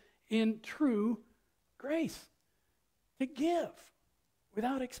live in true grace, to give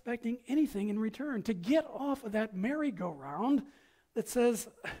without expecting anything in return, to get off of that merry-go-round that says,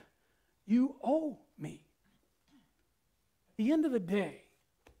 you owe me. At the end of the day,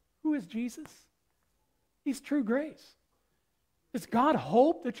 who is Jesus? He's true grace. Does God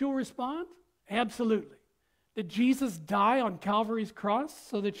hope that you'll respond? Absolutely. Did Jesus die on Calvary's cross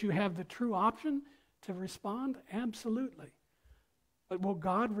so that you have the true option to respond? Absolutely. But will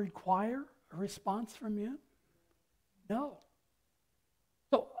God require a response from you? No.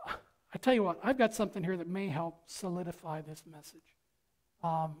 So, I tell you what, I've got something here that may help solidify this message.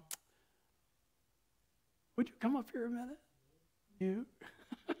 Would you come up here a minute? You?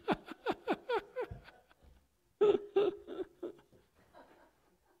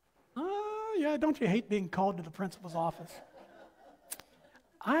 Yeah, don't you hate being called to the principal's office?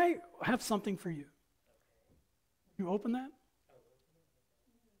 I have something for you. You open that?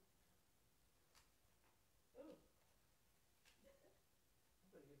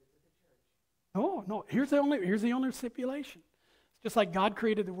 No. Here's the only stipulation. It's just like God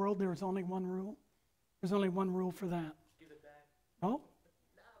created the world, there was only one rule. There's only one rule for that. No.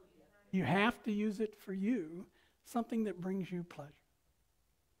 You have to use it for you, something that brings you pleasure.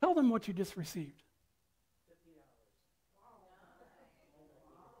 Tell them what you just received.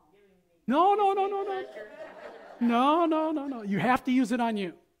 No. No. You have to use it on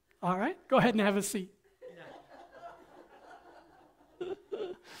you. All right? Go ahead and have a seat.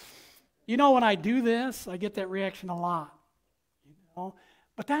 You know, when I do this, I get that reaction a lot. You know?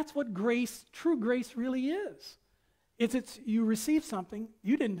 But that's what grace, true grace really is. It's you receive something,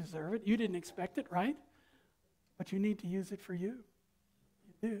 you didn't deserve it, you didn't expect it, right? But you need to use it for you.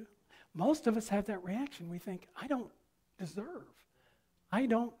 You do. Most of us have that reaction. We think, I don't deserve. I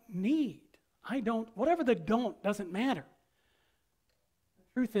don't need. Whatever the don't doesn't matter.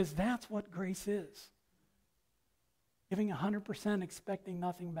 The truth is, that's what grace is. Giving 100%, expecting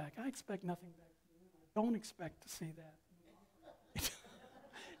nothing back. I expect nothing back from you. I don't expect to see that.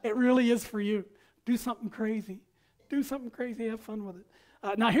 It really is for you. Do something crazy. Have fun with it.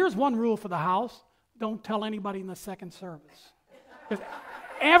 Now, here's one rule for the house. Don't tell anybody in the second service. Because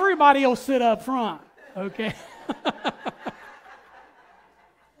everybody will sit up front, okay?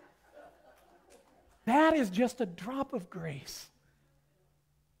 That is just a drop of grace.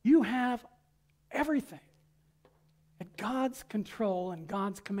 You have everything at God's control and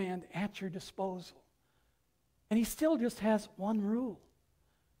God's command at your disposal. And he still just has one rule,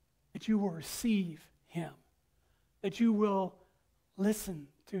 that you will receive him, that you will listen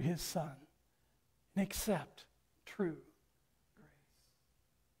to his son and accept true grace.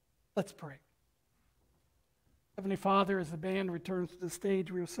 Let's pray. Heavenly Father, as the band returns to the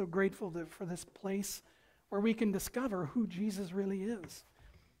stage, we are so grateful for this place where we can discover who Jesus really is.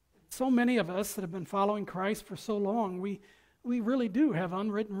 So many of us that have been following Christ for so long, we really do have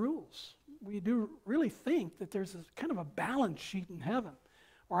unwritten rules. We do really think that there's kind of a balance sheet in heaven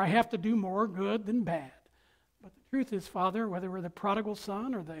where I have to do more good than bad. But the truth is, Father, whether we're the prodigal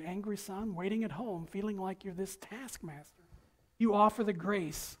son or the angry son waiting at home feeling like you're this taskmaster, you offer the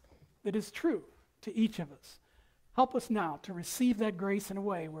grace that is true to each of us. Help us now to receive that grace in a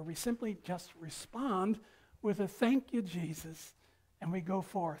way where we simply just respond with a thank you, Jesus, and we go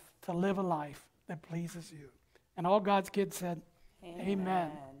forth to live a life that pleases you. And all God's kids said,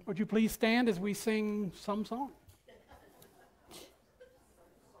 Amen. Would you please stand as we sing some song?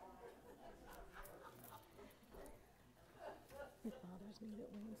 It bothers me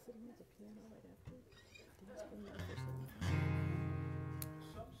that Wayne's sitting at the piano right after Dan's been there for so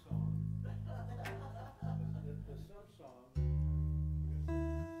long.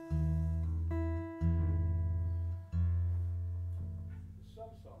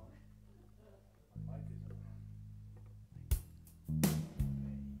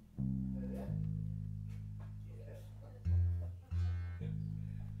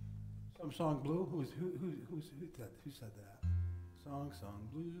 Some song blue? Who said that? Song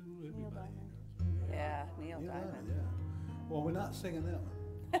blue, everybody knows. Yeah, Neil Diamond. Yeah. Well, we're not singing that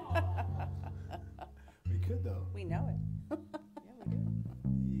one. We could though. We know it. Yeah, we do.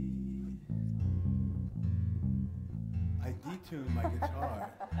 I detuned my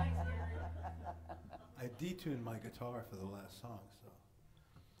guitar. I detuned my guitar for the last song, so.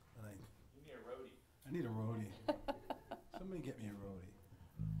 And You need a roadie. I need a roadie. Somebody get me a roadie.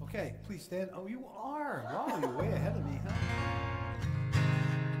 Okay, please stand. Oh, you are. Wow, you're way ahead of me, huh?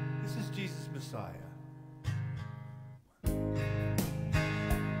 This is Jesus Messiah.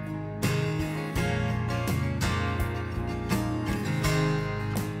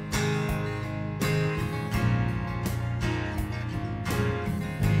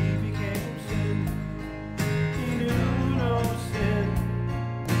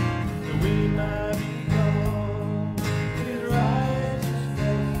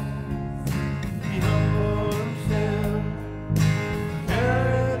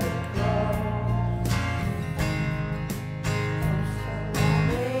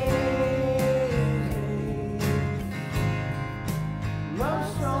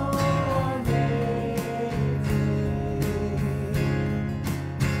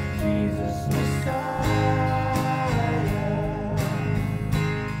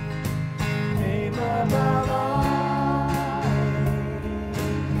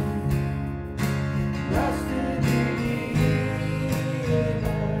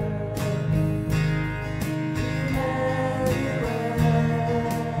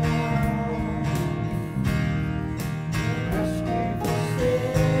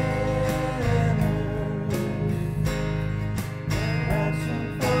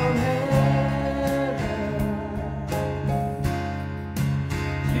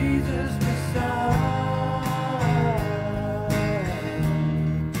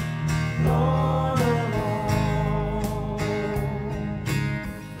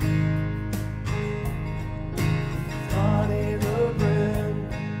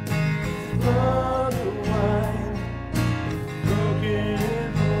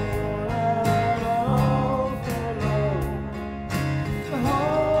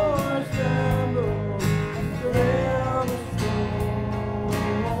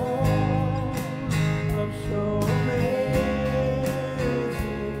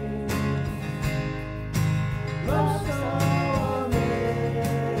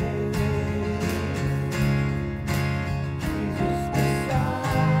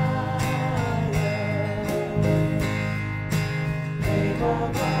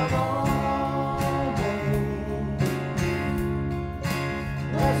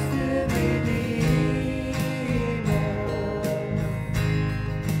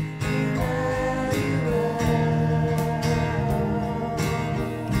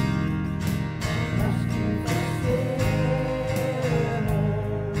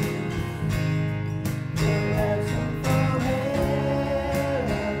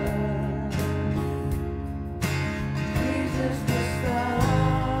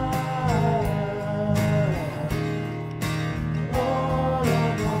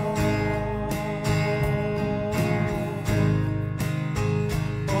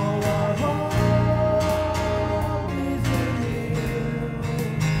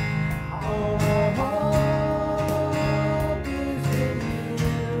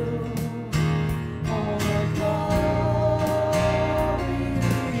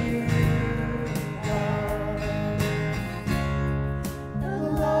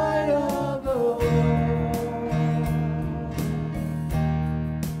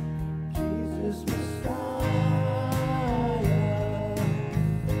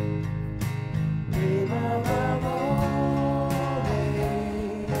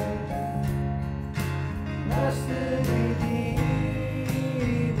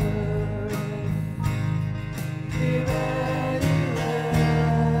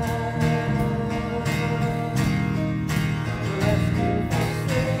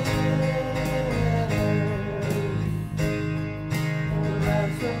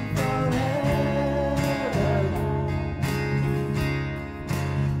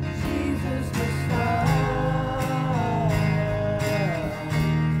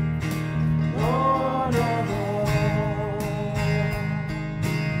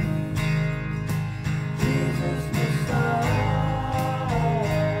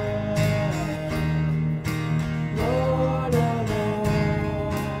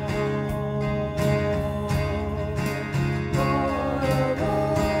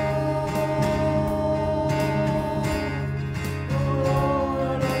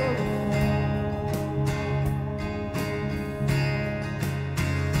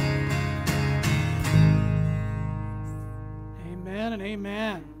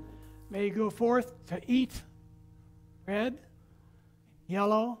 Amen. May you go forth to eat red,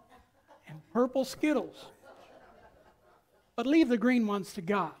 yellow, and purple Skittles. But leave the green ones to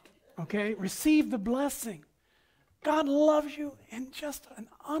God, okay? Receive the blessing. God loves you in just an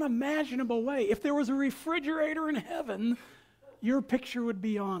unimaginable way. If there was a refrigerator in heaven, your picture would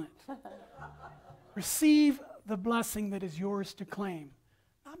be on it. Receive the blessing that is yours to claim.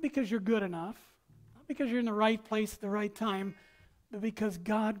 Not because you're good enough, not because you're in the right place at the right time, but because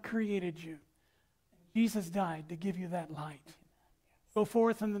God created you. Jesus died to give you that light. Go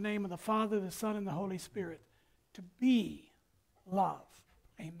forth in the name of the Father, the Son, and the Holy Spirit to be love.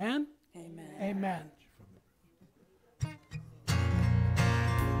 Amen? Amen. Amen.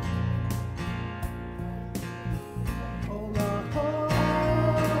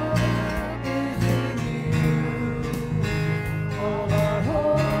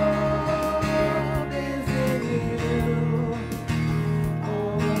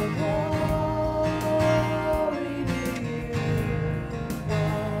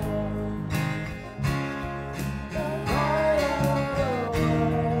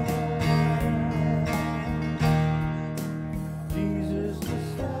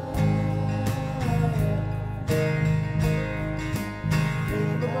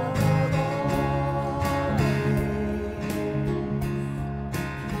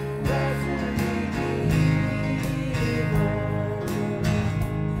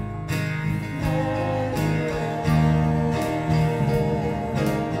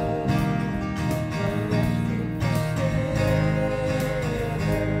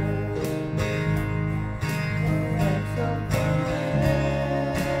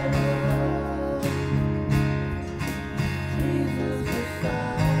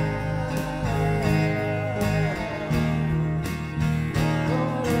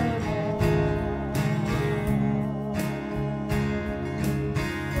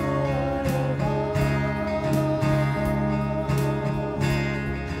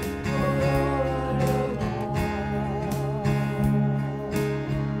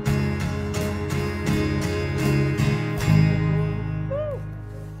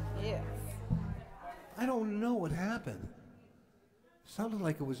 I don't know what happened. Sounded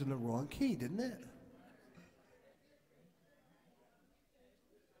like it was in the wrong key, didn't it?